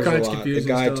 all there was a kinds of lot. confusing The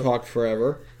guy stuff. talked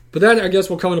forever. But that, I guess,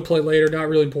 will come into play later. Not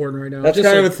really important right now. That's Just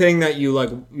kind of like, a thing that you like.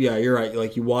 Yeah, you're right.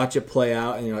 Like you watch it play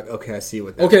out, and you're like, okay, I see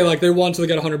what. That okay, like they won, so they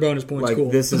got 100 bonus points. like Cool.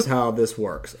 this is how this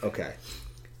works. Okay.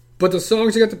 But the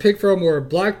songs I got to pick from were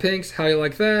Blackpink's "How You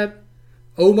Like That,"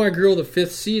 "Oh My Girl," the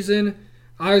 5th season,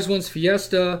 "Eyes One's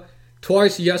Fiesta,"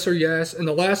 twice "Yes or Yes," and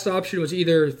the last option was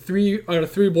either 3 out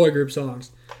of 3 boy group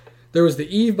songs. There was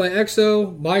the Eve by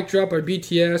EXO, Mic Drop by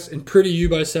BTS, and Pretty You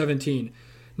by 17.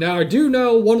 Now, I do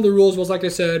know one of the rules was, like I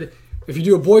said, if you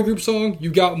do a boy group song, you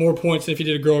got more points than if you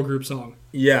did a girl group song.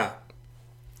 Yeah.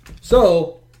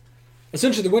 So,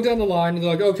 essentially, they went down the line, and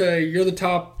they're like, okay, you're the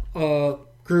top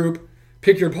group,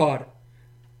 pick your pod.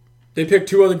 They picked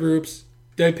 2 other groups.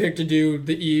 They picked to do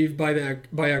the Eve by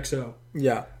EXO.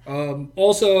 Yeah.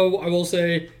 Also, I will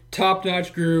say,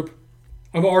 top-notch group.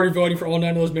 I'm already voting for all 9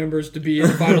 of those members to be in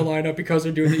the final lineup because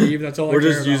they're doing the Eve. That's all I care about.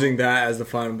 We're just using that as the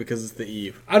final because it's the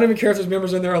Eve. I don't even care if there's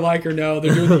members in there I like or no.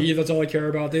 They're doing the Eve. That's all I care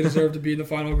about. They deserve to be in the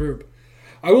final group.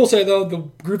 I will say, though, the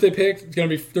group they picked, they're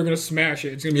going to smash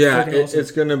it. It's going to be freaking awesome.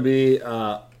 It's going to be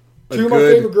Two of my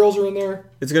favorite girls are in there.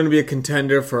 It's going to be a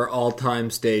contender for all-time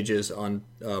stages on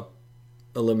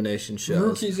elimination shows.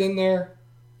 Rookie's in there.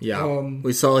 Yeah,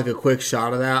 we saw like a quick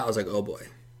shot of that. I was like, oh boy.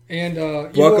 And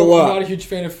Buckle up. I'm not a huge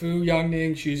fan of Fu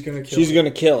Yangning. She's going to kill it. She's going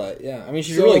to kill it, yeah. I mean,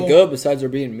 she's really good besides her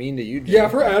being mean to Eugene. Yeah,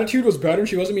 if her attitude was better and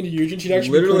she wasn't mean to Eugene, she'd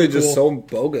actually literally be pretty just cool. so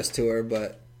bogus to her,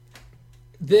 but...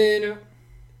 Then,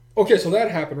 okay, so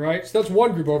that happened, right? So that's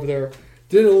one group over there.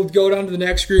 Then it'll go down to the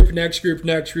next group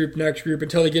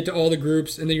until they get to all the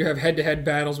groups, and then you have head-to-head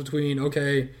battles between,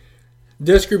 okay,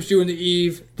 this group's doing the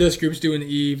Eve, this group's doing the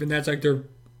Eve, and that's like their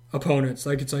opponents.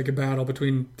 Like it's like a battle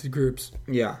between the groups.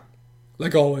 Yeah.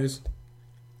 Like always.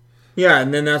 Yeah,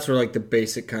 and then that's where like the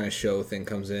basic kind of show thing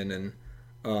comes in, and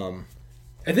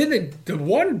then the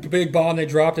one big bomb they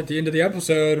dropped at the end of the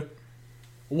episode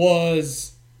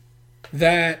was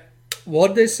that, what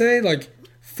did they say? Like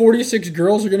 46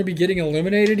 girls are going to be getting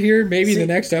eliminated here, maybe the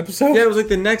next episode? Yeah, it was like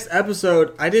the next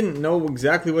episode. I didn't know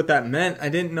exactly what that meant. I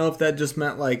didn't know if that just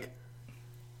meant like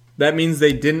that means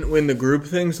they didn't win the group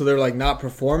thing, so they're like not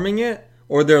performing it,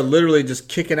 or they're literally just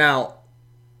kicking out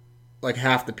like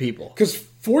half the people. Because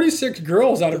 46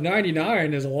 girls out of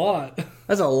 99 is a lot.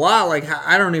 That's a lot. Like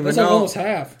I don't even know. That's like almost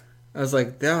half. I was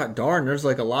like, darn, there's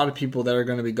like a lot of people that are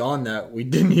going to be gone that we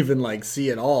didn't even like see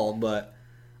at all, but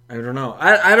I don't know.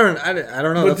 I don't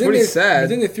know. That's pretty sad.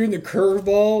 Then they threw in the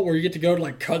curveball where you get to go to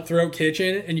like Cutthroat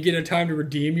Kitchen and you get a time to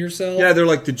redeem yourself. Yeah, they're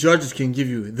like, the judges can give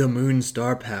you the Moon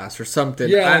Star Pass or something.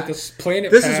 Yeah, like the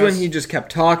Planet This Pass. is when he just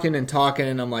kept talking,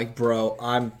 and I'm like, bro,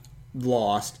 I'm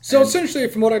lost. So essentially,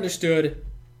 from what I understood,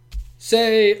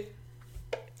 say,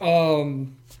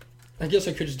 I guess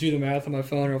I could just do the math on my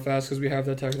phone real fast because we have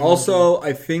that technology. Also,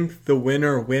 I think the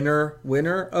winner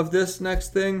of this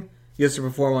next thing gets to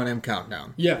perform on M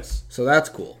Countdown. Yes. So that's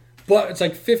cool. But it's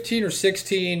like 15 or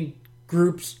 16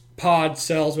 groups, pods,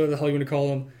 cells, whatever the hell you want to call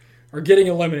them, are getting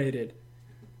eliminated.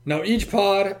 Now, each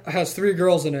pod has 3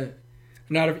 girls in it.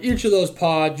 And out of each of those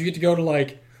pods, you get to go to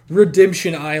like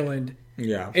Redemption Island.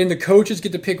 Yeah. And the coaches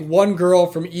get to pick one girl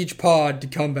from each pod to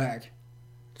come back.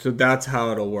 So that's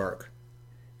how it'll work.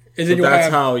 And so then that's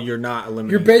how you're not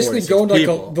eliminating. You're basically going to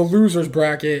like the losers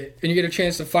bracket, and you get a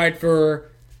chance to fight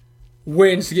for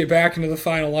wins to get back into the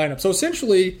final lineup. So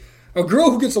essentially, a girl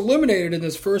who gets eliminated in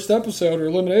this first episode or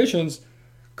eliminations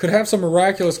could have some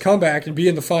miraculous comeback and be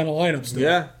in the final lineup still.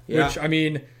 Yeah. Which, I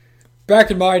mean,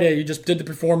 back in my day, you just did the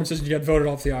performances and you got voted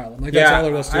off the island. Like, that's all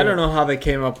there was to it. I don't know how they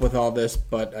came up with all this,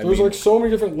 but There's like so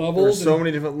many different levels. There's so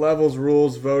many different levels,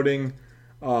 rules, voting,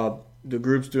 the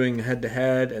groups doing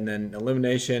head-to-head, and then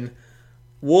elimination.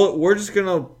 We're just going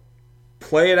to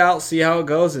play it out, see how it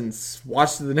goes, and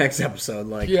watch the next episode.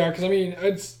 Like, yeah, because I mean,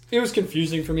 it was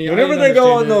confusing for me. Whenever they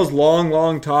go on those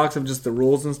long talks of just the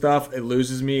rules and stuff, it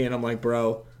loses me, and I'm like,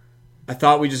 bro, I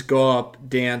thought we just go up,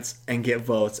 dance, and get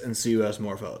votes, and see who has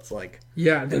more votes. Like,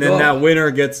 yeah, and then that winner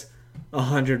gets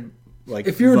 100. Like,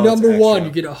 if you're votes number extra. one,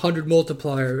 you get 100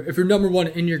 multiplier. If you're number one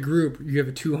in your group, you have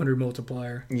a 200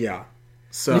 multiplier. Yeah.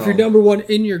 So and if you're number one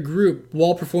in your group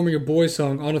while performing a boy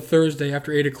song on a Thursday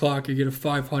after 8 o'clock, you get a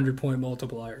 500-point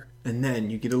multiplier. And then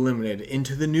you get eliminated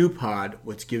into the new pod,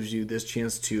 which gives you this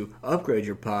chance to upgrade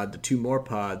your pod to 2 more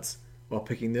pods while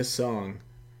picking this song.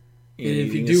 And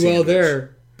if you do well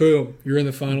there, boom, you're in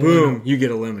the final. Boom, lineup. you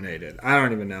get eliminated. I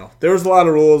don't even know. There was a lot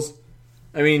of rules.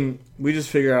 I mean, we just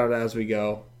figure out as we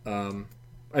go.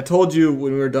 I told you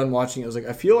when we were done watching, I was like,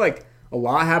 I feel like a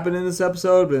lot happened in this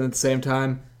episode, but at the same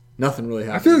time, nothing really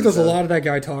happened. I feel like there's a lot of that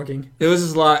guy talking. It was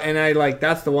just a lot, and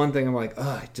that's the one thing I'm like,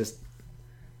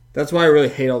 that's why I really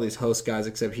hate all these host guys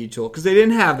except Heechul, because they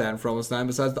didn't have that in Fromestein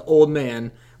besides the old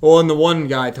man. Well, and the one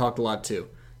guy talked a lot too.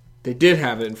 They did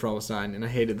have it in Fromestein, and I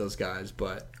hated those guys,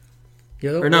 but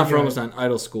or not Fromestein,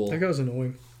 Idol School. That guy was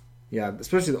annoying. Yeah,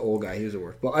 especially the old guy. He was the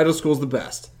worst. But Idol School's the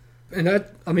best. And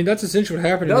that's essentially what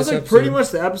happened. That in was this like episode. pretty much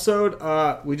the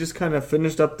episode. We just kind of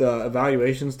finished up the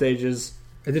evaluation stages.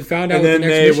 And then found out. And then what the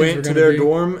next they missions went were to gonna their be.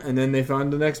 dorm, and then they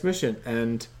found the next mission.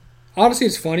 And honestly,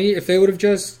 it's funny if they would have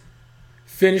just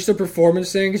finished the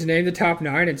performance things, named the top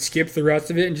 9, and skipped the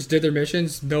rest of it, and just did their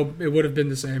missions. No, it would have been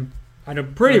the same.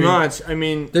 Pretty much. I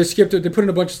mean, they skipped it. They put in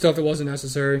a bunch of stuff that wasn't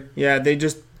necessary. Yeah,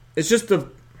 it's just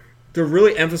they're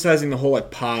really emphasizing the whole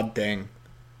like pod thing,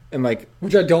 and like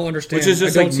which I don't understand. Which is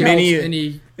just I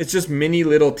like it's just many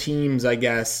little teams, I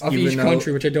guess, of each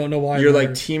country, which I don't know why you're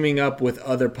like teaming up with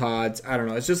other pods. I don't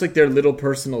know. It's just like their little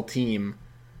personal team.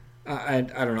 I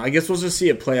don't know. I guess we'll just see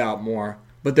it play out more.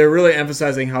 But they're really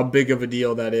emphasizing how big of a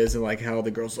deal that is, and like how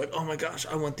the girls are like, oh my gosh,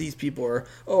 I want these people, or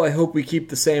oh, I hope we keep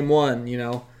the same one. You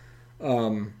know.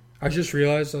 I just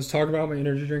realized I was talking about my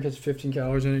energy drink has 15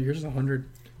 calories in it. Yours is 100.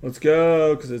 Let's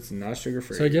go, because it's not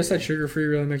sugar-free. So I guess that sugar-free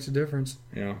really makes a difference.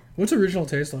 Yeah. What's original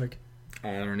taste like?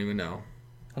 I don't even know.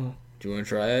 Oh. Do you want to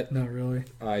try it? Not really.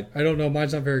 I don't know.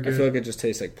 Mine's not very good. I feel like it just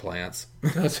tastes like plants.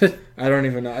 That's it. I don't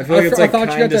even know. I feel like it's like kind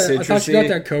of citrusy. I thought you got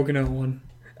that coconut one.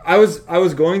 I was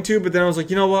going to, but then I was like,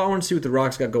 you know what? I want to see what The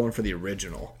Rock's got going for the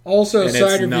original. Also, And side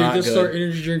it's review. not This is good. our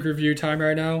energy drink review time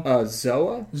right now.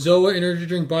 Zoa? Zoa energy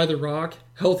drink by The Rock.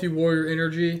 Healthy Warrior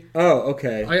Energy. Oh,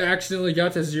 okay. I accidentally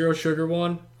got the zero sugar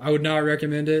one. I would not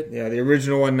recommend it. Yeah, the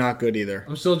original one, not good either.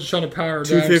 I'm still just trying to power it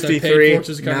down because I paid for $2.53, it, which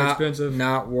is kind of expensive.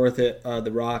 not worth it.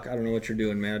 The Rock, I don't know what you're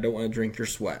doing, man. I don't want to drink your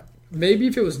sweat. Maybe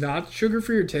if it was not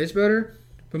sugar-free, it would taste better.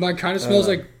 But mine kind of smells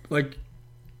like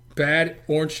bad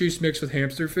orange juice mixed with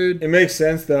hamster food. It makes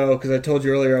sense, though, because I told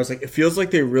you earlier, I was like, it feels like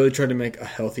they really tried to make a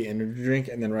healthy energy drink,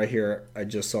 and then right here, I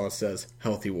just saw it says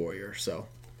Healthy Warrior, so.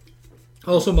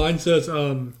 Also, mine says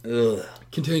Ugh.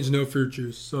 contains no fruit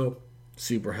juice, so.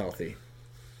 Super healthy.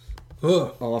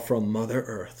 Ugh. All from Mother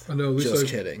Earth. I know, at least Just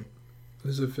kidding.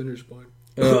 This is a finished mine.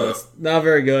 It's not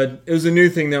very good. It was a new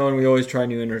thing, though, and we always try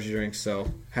new energy drinks,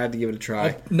 so had to give it a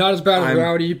try. Not as bad as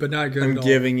Rowdy, but not good I'm at all.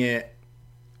 giving it,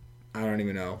 I don't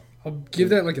even know. I'll give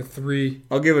that like a 3.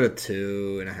 I'll give it a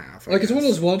 2.5. Like, it's one of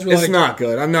those ones where It's like, not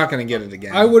good. I'm not going to get it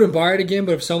again. I wouldn't buy it again,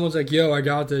 but if someone's like, yo, I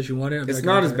got this, you want it? I'd be It's like,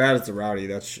 not okay. as bad as the Rowdy.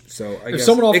 If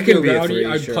someone offered me a Rowdy,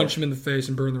 I'd punch him in the face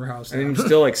and burn their house down. And I'm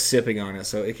still like sipping on it,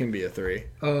 so it can be a 3.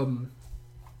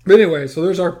 But anyway, so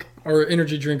there's our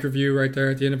energy drink review right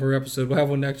there at the end of our episode. We'll have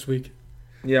one next week.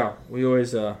 Yeah, we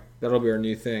always that'll be our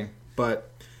new thing. But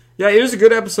yeah, it was a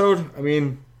good episode. I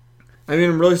mean,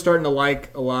 I'm really starting to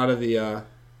like a lot of the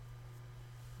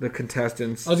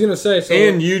contestants. I was gonna say, so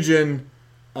And Eugen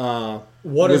what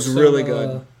was are some, really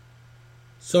good.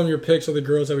 Some of your picks of the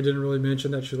girls that we didn't really mention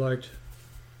that you liked.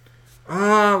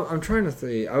 I'm trying to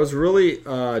think. I was really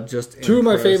just Two of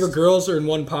my impressed. favorite girls are in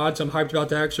one pod, so I'm hyped about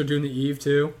that because they're doing the Eve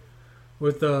too.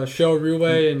 With Shell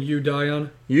Ruwei and Yu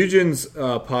Dion. Eugen's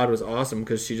pod was awesome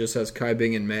because she just has Kai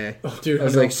Bing and May. Oh, dude, I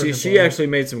was like, she actually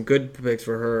made some good picks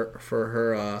for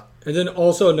her. And then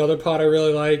also another pod I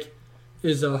really like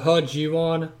is He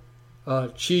Jiwon,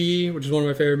 Chi, which is one of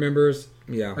my favorite members.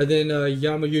 Yeah, And then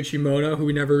Yamayuchi Mona, who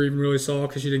we never even really saw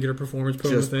because she didn't get her performance put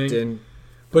on the just thing. didn't.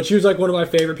 But she was like one of my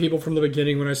favorite people from the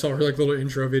beginning when I saw her like little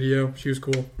intro video. She was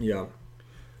cool. Yeah,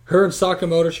 Her and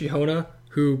Sakamoto Shihona,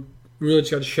 who really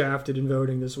just got shafted in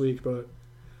voting this week, but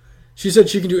she said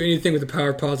she can do anything with the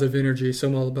power of positive energy, so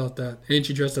I'm all about that. And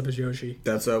she dressed up as Yoshi.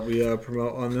 that's what we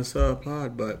promote on this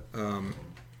pod. But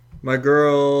my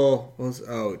girl was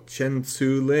Chen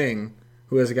Su Ling,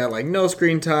 who has got like no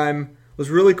screen time, was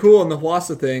really cool in the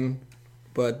Hwasa thing,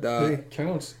 but It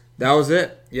counts. that was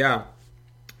it. Yeah,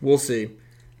 we'll see.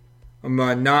 I'm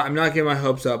not getting my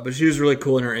hopes up, but she was really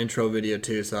cool in her intro video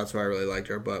too, so that's why I really liked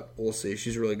her. But we'll see.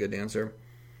 She's a really good dancer.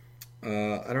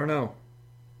 I don't know.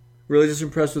 Really just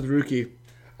impressed with Ruki.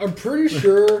 I'm pretty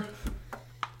sure.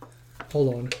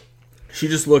 Hold on. She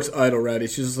just looks idol ready.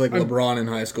 She's just like LeBron in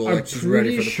high school. Like she's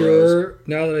ready for the pros.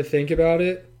 Now that I think about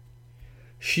it,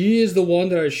 she is the one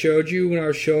that I showed you when I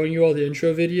was showing you all the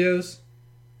intro videos.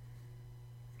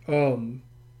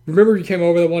 Remember you came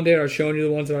over that one day and I was showing you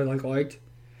the ones that I liked?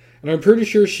 And I'm pretty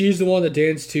sure she's the one that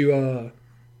danced to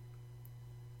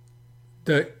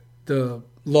the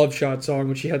Love Shot song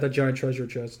when she had that giant treasure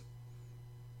chest.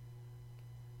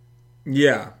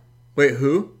 Yeah. Wait,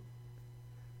 who?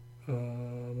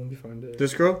 Let me find it.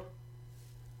 This girl?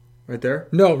 Right there?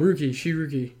 No, Ruki. She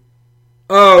Ruki.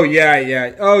 Oh,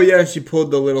 yeah. Oh, yeah, she pulled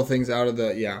the little things out of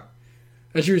the... Yeah.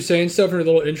 And she was saying stuff in her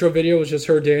little intro video was just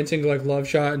her dancing like Love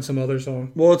Shot and some other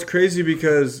song. Well, it's crazy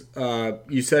because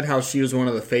you said how she was one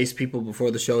of the face people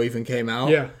before the show even came out.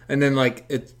 Yeah. And then, like,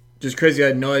 it's just crazy. I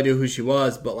had no idea who she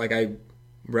was, but, like, I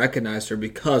recognized her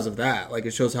because of that. Like,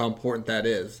 it shows how important that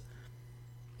is.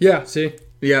 Yeah, see?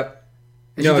 Yep.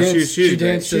 And No, she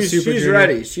danced to Super she's Junior.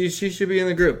 ready. She should be in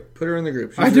the group. Put her in the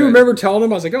group. She's I do ready. remember telling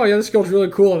him, I was like, oh yeah, this girl's really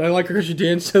cool. And I like her because she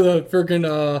danced to the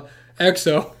freaking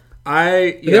EXO.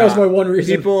 That was my one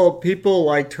reason. People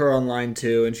liked her online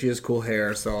too, and she has cool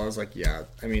hair. So I was like, yeah.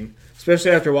 I mean,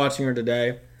 especially after watching her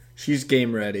today, she's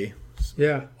game ready.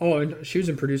 Yeah. Oh, and she was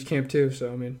in Produce Camp too,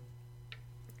 so I mean,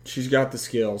 she's got the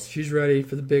skills. she's ready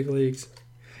for the big leagues.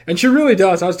 And she really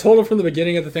does. I was told her from the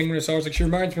beginning of the thing when I saw her, I was like, she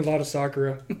reminds me a lot of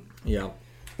Sakura. Yeah.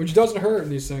 Which doesn't hurt in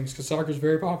these things, because Sakura's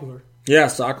very popular. Yeah,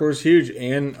 Sakura's huge,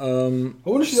 and I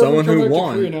wonder if she's someone ever who come back to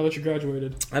won. Korea now that you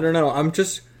graduated. I don't know. I'm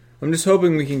just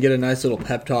hoping we can get a nice little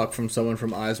pep talk from someone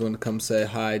from IZ*ONE to come say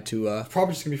hi to.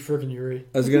 Probably just going to be freaking Yuri.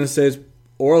 I was gonna say,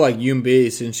 or like Yoon B,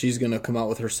 since she's gonna come out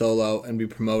with her solo and be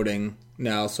promoting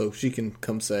now, so she can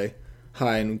come say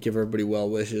hi and give everybody well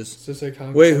wishes. It's just like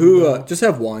Wait, who? Just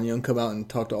have Wan Young come out and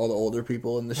talk to all the older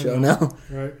people in the show now.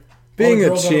 Right. Being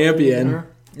a champion.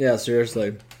 Yeah,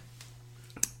 seriously.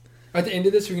 At the end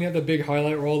of this, we can have the big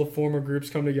highlight where all the former groups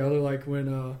come together, like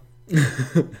when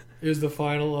it was the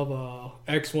final of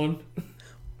X1.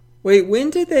 Wait, when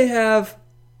did they have...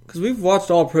 Because we've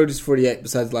watched all Produce 48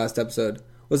 besides last episode.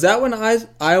 Was that when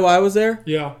IOI was there?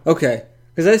 Yeah. Okay.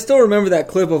 Because I still remember that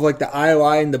clip of like the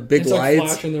IOI and the big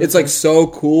lights. It's like so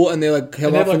cool, and they like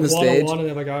come up from the stage,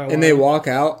 and they walk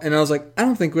out, and I was like, I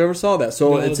don't think we ever saw that.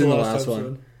 So it's in the last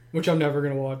one. Which I'm never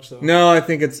going to watch, though. No, I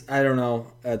think it's... I don't know.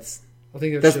 I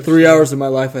think that's 3 hours of my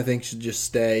life I think should just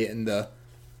stay in the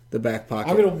back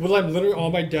pocket. I'm literally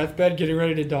on my deathbed getting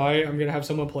ready to die. I'm going to have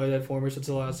someone play that for me, so it's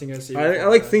the last thing I see. I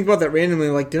like think about that randomly.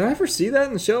 Like, did I ever see that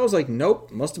in the show? I was like,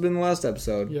 nope. Must have been the last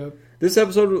episode. Yep. This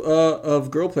episode of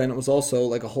Girl Planet was also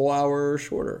like a whole hour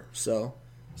shorter. So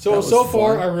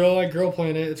far, I really like Girl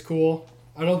Planet. It's cool.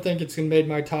 I don't think it's made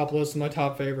my top list of my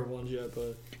top favorite ones yet,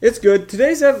 but... It's good.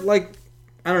 Today's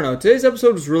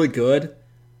episode was really good,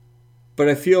 but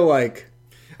I feel like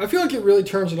it really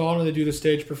turns it on when they do the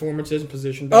stage performances and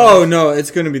position battles. Oh, no,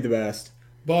 it's going to be the best.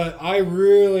 But I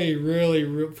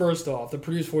really, first off, the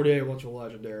Produce 48 ones were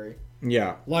legendary.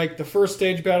 Yeah. Like, the first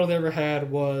stage battle they ever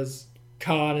had was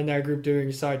Khan and that group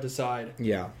doing side to side.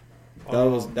 Yeah. That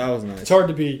was nice. It's hard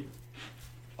to beat.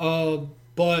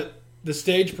 But the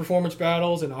stage performance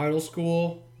battles in Idol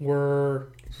School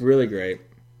were... really great.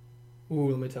 Ooh,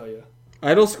 let me tell you.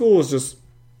 Idol School was just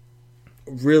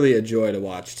really a joy to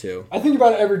watch too. I think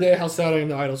about it every day how sad I am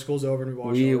that Idol School's over and we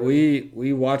watched it.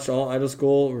 We watched all Idol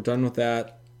School. We're done with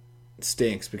that. It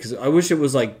stinks because I wish it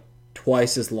was like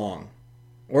twice as long.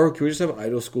 Or can we just have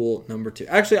Idol School number 2?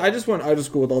 Actually, I just want Idol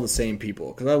School with all the same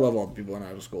people because I love all the people in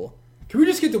Idol School. Can we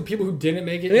just get the people who didn't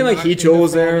make it? I think like Heechul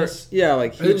was there. Yeah,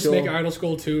 like Heechul. Just make Idol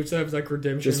School 2 instead of like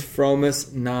Redemption. Just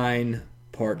Fromis 9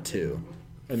 Part 2,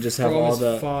 and just have all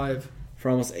the 5.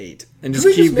 Fromis 8, and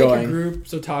just keep going. Make a group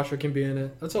so Tasha can be in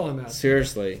it. That's all I'm asking.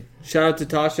 Seriously, shout out to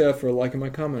Tasha for liking my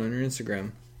comment on your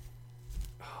Instagram.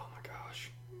 Oh my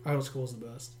gosh, Idol School is the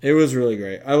best. It was really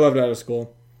great. I loved Idol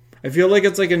School. I feel like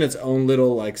it's like in its own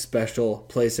little like special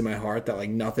place in my heart that like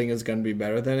nothing is going to be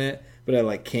better than it, but I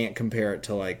like can't compare it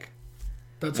to like.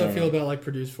 That's how I feel about like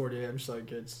Produce 48. I'm just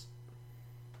like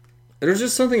there's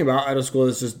just something about Idol School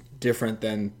that's just different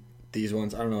than these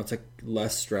ones. I don't know. It's like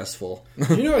less stressful.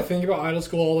 You know, I think about Idol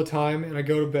School all the time, and I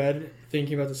go to bed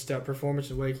thinking about the step performance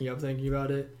and waking up thinking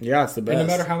about it. Yeah, it's the best. And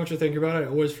no matter how much I think about it, I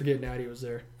always forget Natty was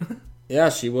there. Yeah,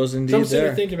 she was indeed there. So I'm sitting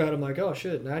there. thinking about it. I'm like, oh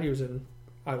shit, Natty was in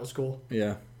Idol School.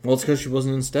 Yeah. Well, it's because she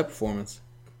wasn't in step performance.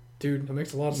 Dude, that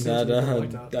makes a lot of sense.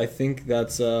 Like that. I think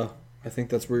that's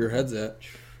where your head's at.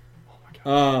 Oh my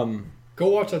god. Go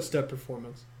watch that step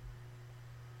performance.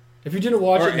 If you didn't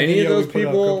watch it, any of those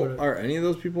people are any of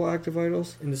those people active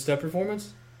idols in the step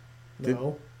performance?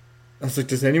 No. I was like,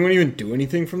 does anyone even do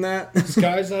anything from that?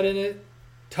 Sky's not in it.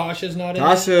 Tasha's not in it.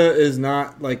 Tasha is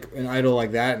not like an idol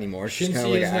like that anymore. She's kind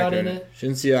of like an not actor. In it.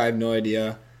 Shinsia, I have no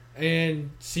idea. And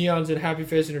Sion's in Happy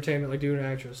Face Entertainment, like doing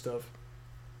actress stuff.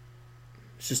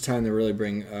 It's just time to really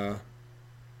bring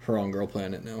her on Girl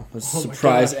Planet now. A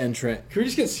surprise entrant. Can we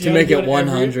just get Sion to make it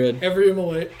 100? Every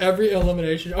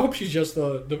elimination. I hope she's just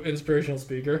the inspirational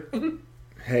speaker.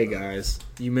 Hey guys,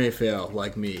 you may fail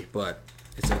like me, but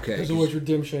it's okay. There's always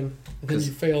redemption. And then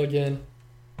you fail again.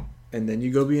 And then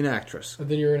you go be an actress. And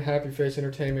then you're in Happy Face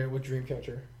Entertainment with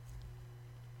Dreamcatcher.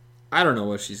 I don't know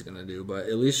what she's going to do, but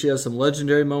at least she has some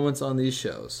legendary moments on these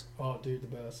shows. Oh, dude, the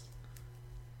best.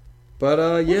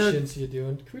 But, yeah. What's Shinsia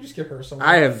doing? Can we just get her somewhere?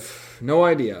 I have no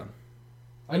idea.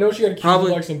 I know she got accused of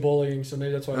like some bullying, so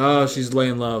maybe that's why. Oh, she's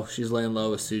laying low. She's laying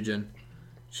low with Sujin.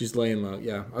 She's laying low,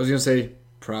 yeah. I was going to say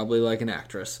probably like an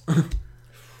actress. I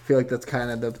feel like that's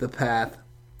kind of the path.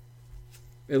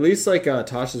 At least, like,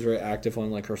 Tasha's very active on,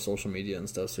 like, her social media and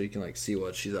stuff, so you can, like, see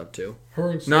what she's up to.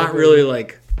 Not really,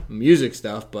 like, music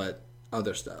stuff, but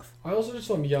other stuff. I also just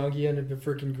saw Miyagi in the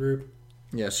freaking group.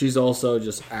 Yeah, she's also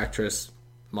just actress,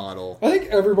 model. I think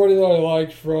everybody that I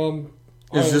liked from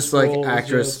It's just, like,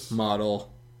 actress,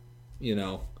 model, you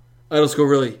know. Idol School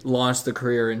really launched the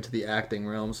career into the acting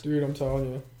realms. Dude, I'm telling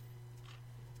you.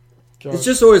 God. It's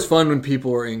just always fun when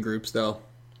people are in groups, though.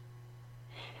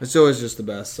 It's always just the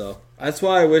best, so. That's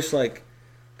why I wish, like,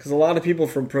 because a lot of people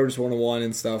from Produce 101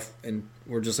 and stuff, and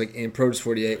we're just, like, in Produce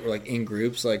 48, we're, like, in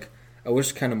groups. Like, I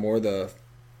wish kind of more the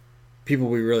people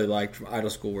we really liked from Idol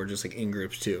School were just, like, in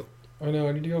groups, too. I know,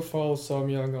 I need to go follow Sam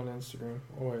Young on Instagram.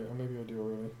 Oh, wait, or maybe I do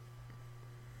already.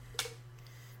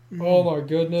 Mm-hmm. Oh, my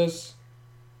goodness.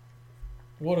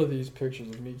 What are these pictures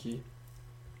of Miki?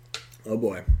 Oh,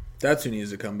 boy. That's who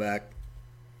needs to come back.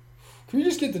 Can we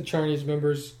just get the Chinese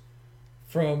members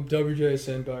from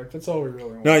WJSN back? That's all we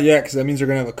really want. Not yet, because that means they're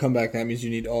going to have a comeback. That means you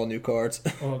need all new cards.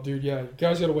 Oh, dude, yeah. You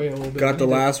guys got to wait a little bit. Got the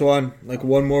last one. Like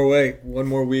one more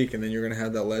week, and then you're going to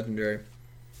have that legendary.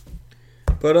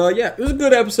 But yeah, it was a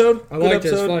good episode. I liked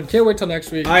it. It's fun. Can't wait till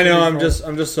next week. I know. I'm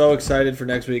just so excited for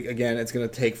next week. Again, it's going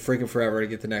to take freaking forever to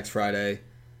get to next Friday.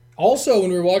 Also,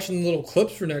 when we were watching the little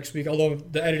clips for next week, although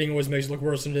the editing always makes it look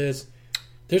worse than it is,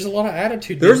 there's a lot of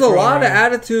attitude. There's a lot of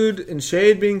attitude and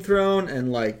shade being thrown,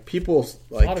 and like people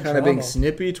like kind of being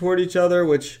snippy toward each other,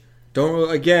 which don't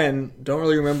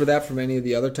really remember that from any of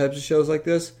the other types of shows like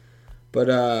this. But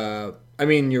I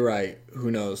mean, you're right. Who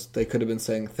knows? They could have been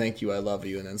saying "thank you, I love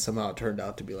you," and then somehow it turned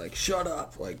out to be like "shut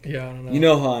up." Like, yeah, I don't know. You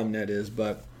know how Mnet is,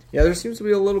 but yeah, there seems to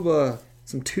be a little bit of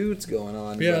some toots going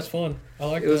on. Yeah, it's fun. I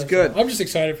like it. It was good. I'm just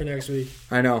excited for next week.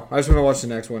 I know. I just want to watch the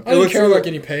next one. I don't care about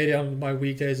getting paid on my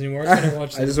weekdays anymore. I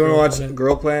just want to watch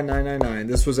Girl Planet 999.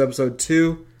 This was episode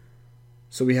 2.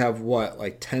 So we have what,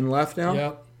 like 10 left now?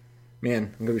 Yep. Man,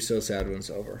 I'm going to be so sad when it's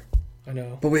over. I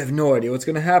know. But we have no idea what's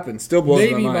going to happen. Still blows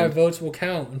my mind. Maybe my votes will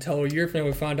count until a year from now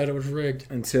we find out it was rigged.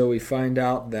 Until we find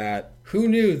out that... Who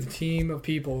knew the team of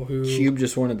people who... Cube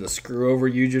just wanted to screw over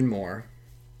Eugen more.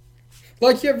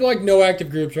 Like, you have, like, no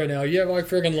active groups right now. You have, like,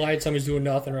 friggin' Lightsum who's doing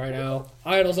nothing right now.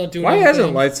 Idol's not doing anything. Why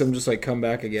hasn't Lightsum just, like, come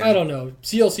back again? I don't know.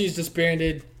 CLC's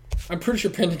disbanded. I'm pretty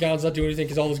sure Pentagon's not doing anything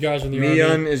because all those guys are in the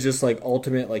Miyeon army. is just, like,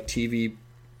 ultimate, like, TV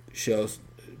shows,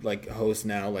 like, host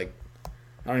now. Like,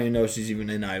 I don't even know if she's even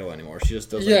in Idol anymore. She just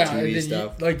does, like, TV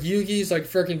stuff. Like, Yugi's, like,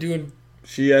 freaking doing...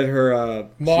 She had her...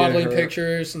 modeling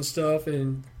pictures and stuff,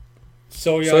 and...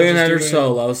 Soyeon had her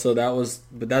solo, so that was...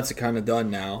 But that's kind of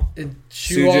done now. And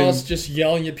Shua's just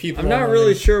yelling at people. I'm not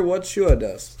really sure what Shua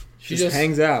does. She just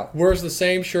hangs out. Wears the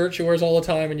same shirt she wears all the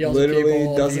time and yells at people.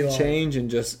 Literally doesn't change and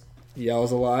just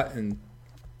yells a lot. And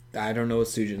I don't know what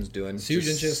Sujin's doing.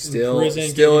 Sujin's just still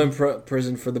in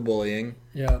prison for the bullying.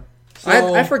 Yeah.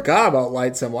 So, I forgot about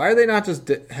Lightsum. Why are they not just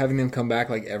having them come back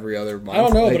like every other month? I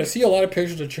don't know, but I see a lot of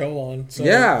pictures of Cho on. So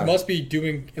yeah, must be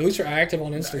doing. At least they're active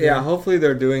on Instagram. Yeah, hopefully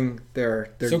they're doing.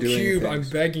 They're so doing Cube, things.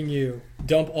 I'm begging you,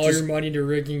 dump all your money to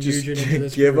rigging Eugen into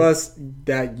this. Give group. us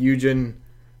that Eugen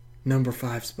number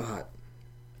 5 spot.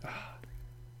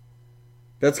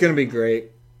 That's gonna be great.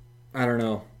 I don't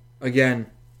know. Again,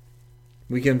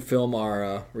 we can film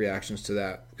our reactions to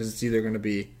that because it's either gonna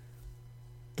be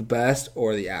the best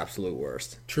or the absolute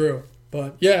worst. True.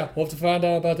 But yeah, we'll have to find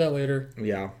out about that later.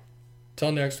 Yeah.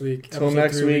 Till next week. Till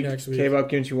next week. K-Pop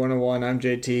Kimchi 101. I'm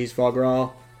JT. He's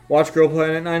Fogral. Watch Girl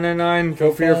Planet 999.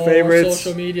 Vote for your favorites.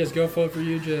 Social medias. Go vote for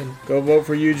Eugen. Go vote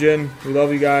for Eugen. We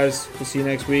love you guys. We'll see you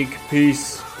next week.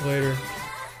 Peace. Later.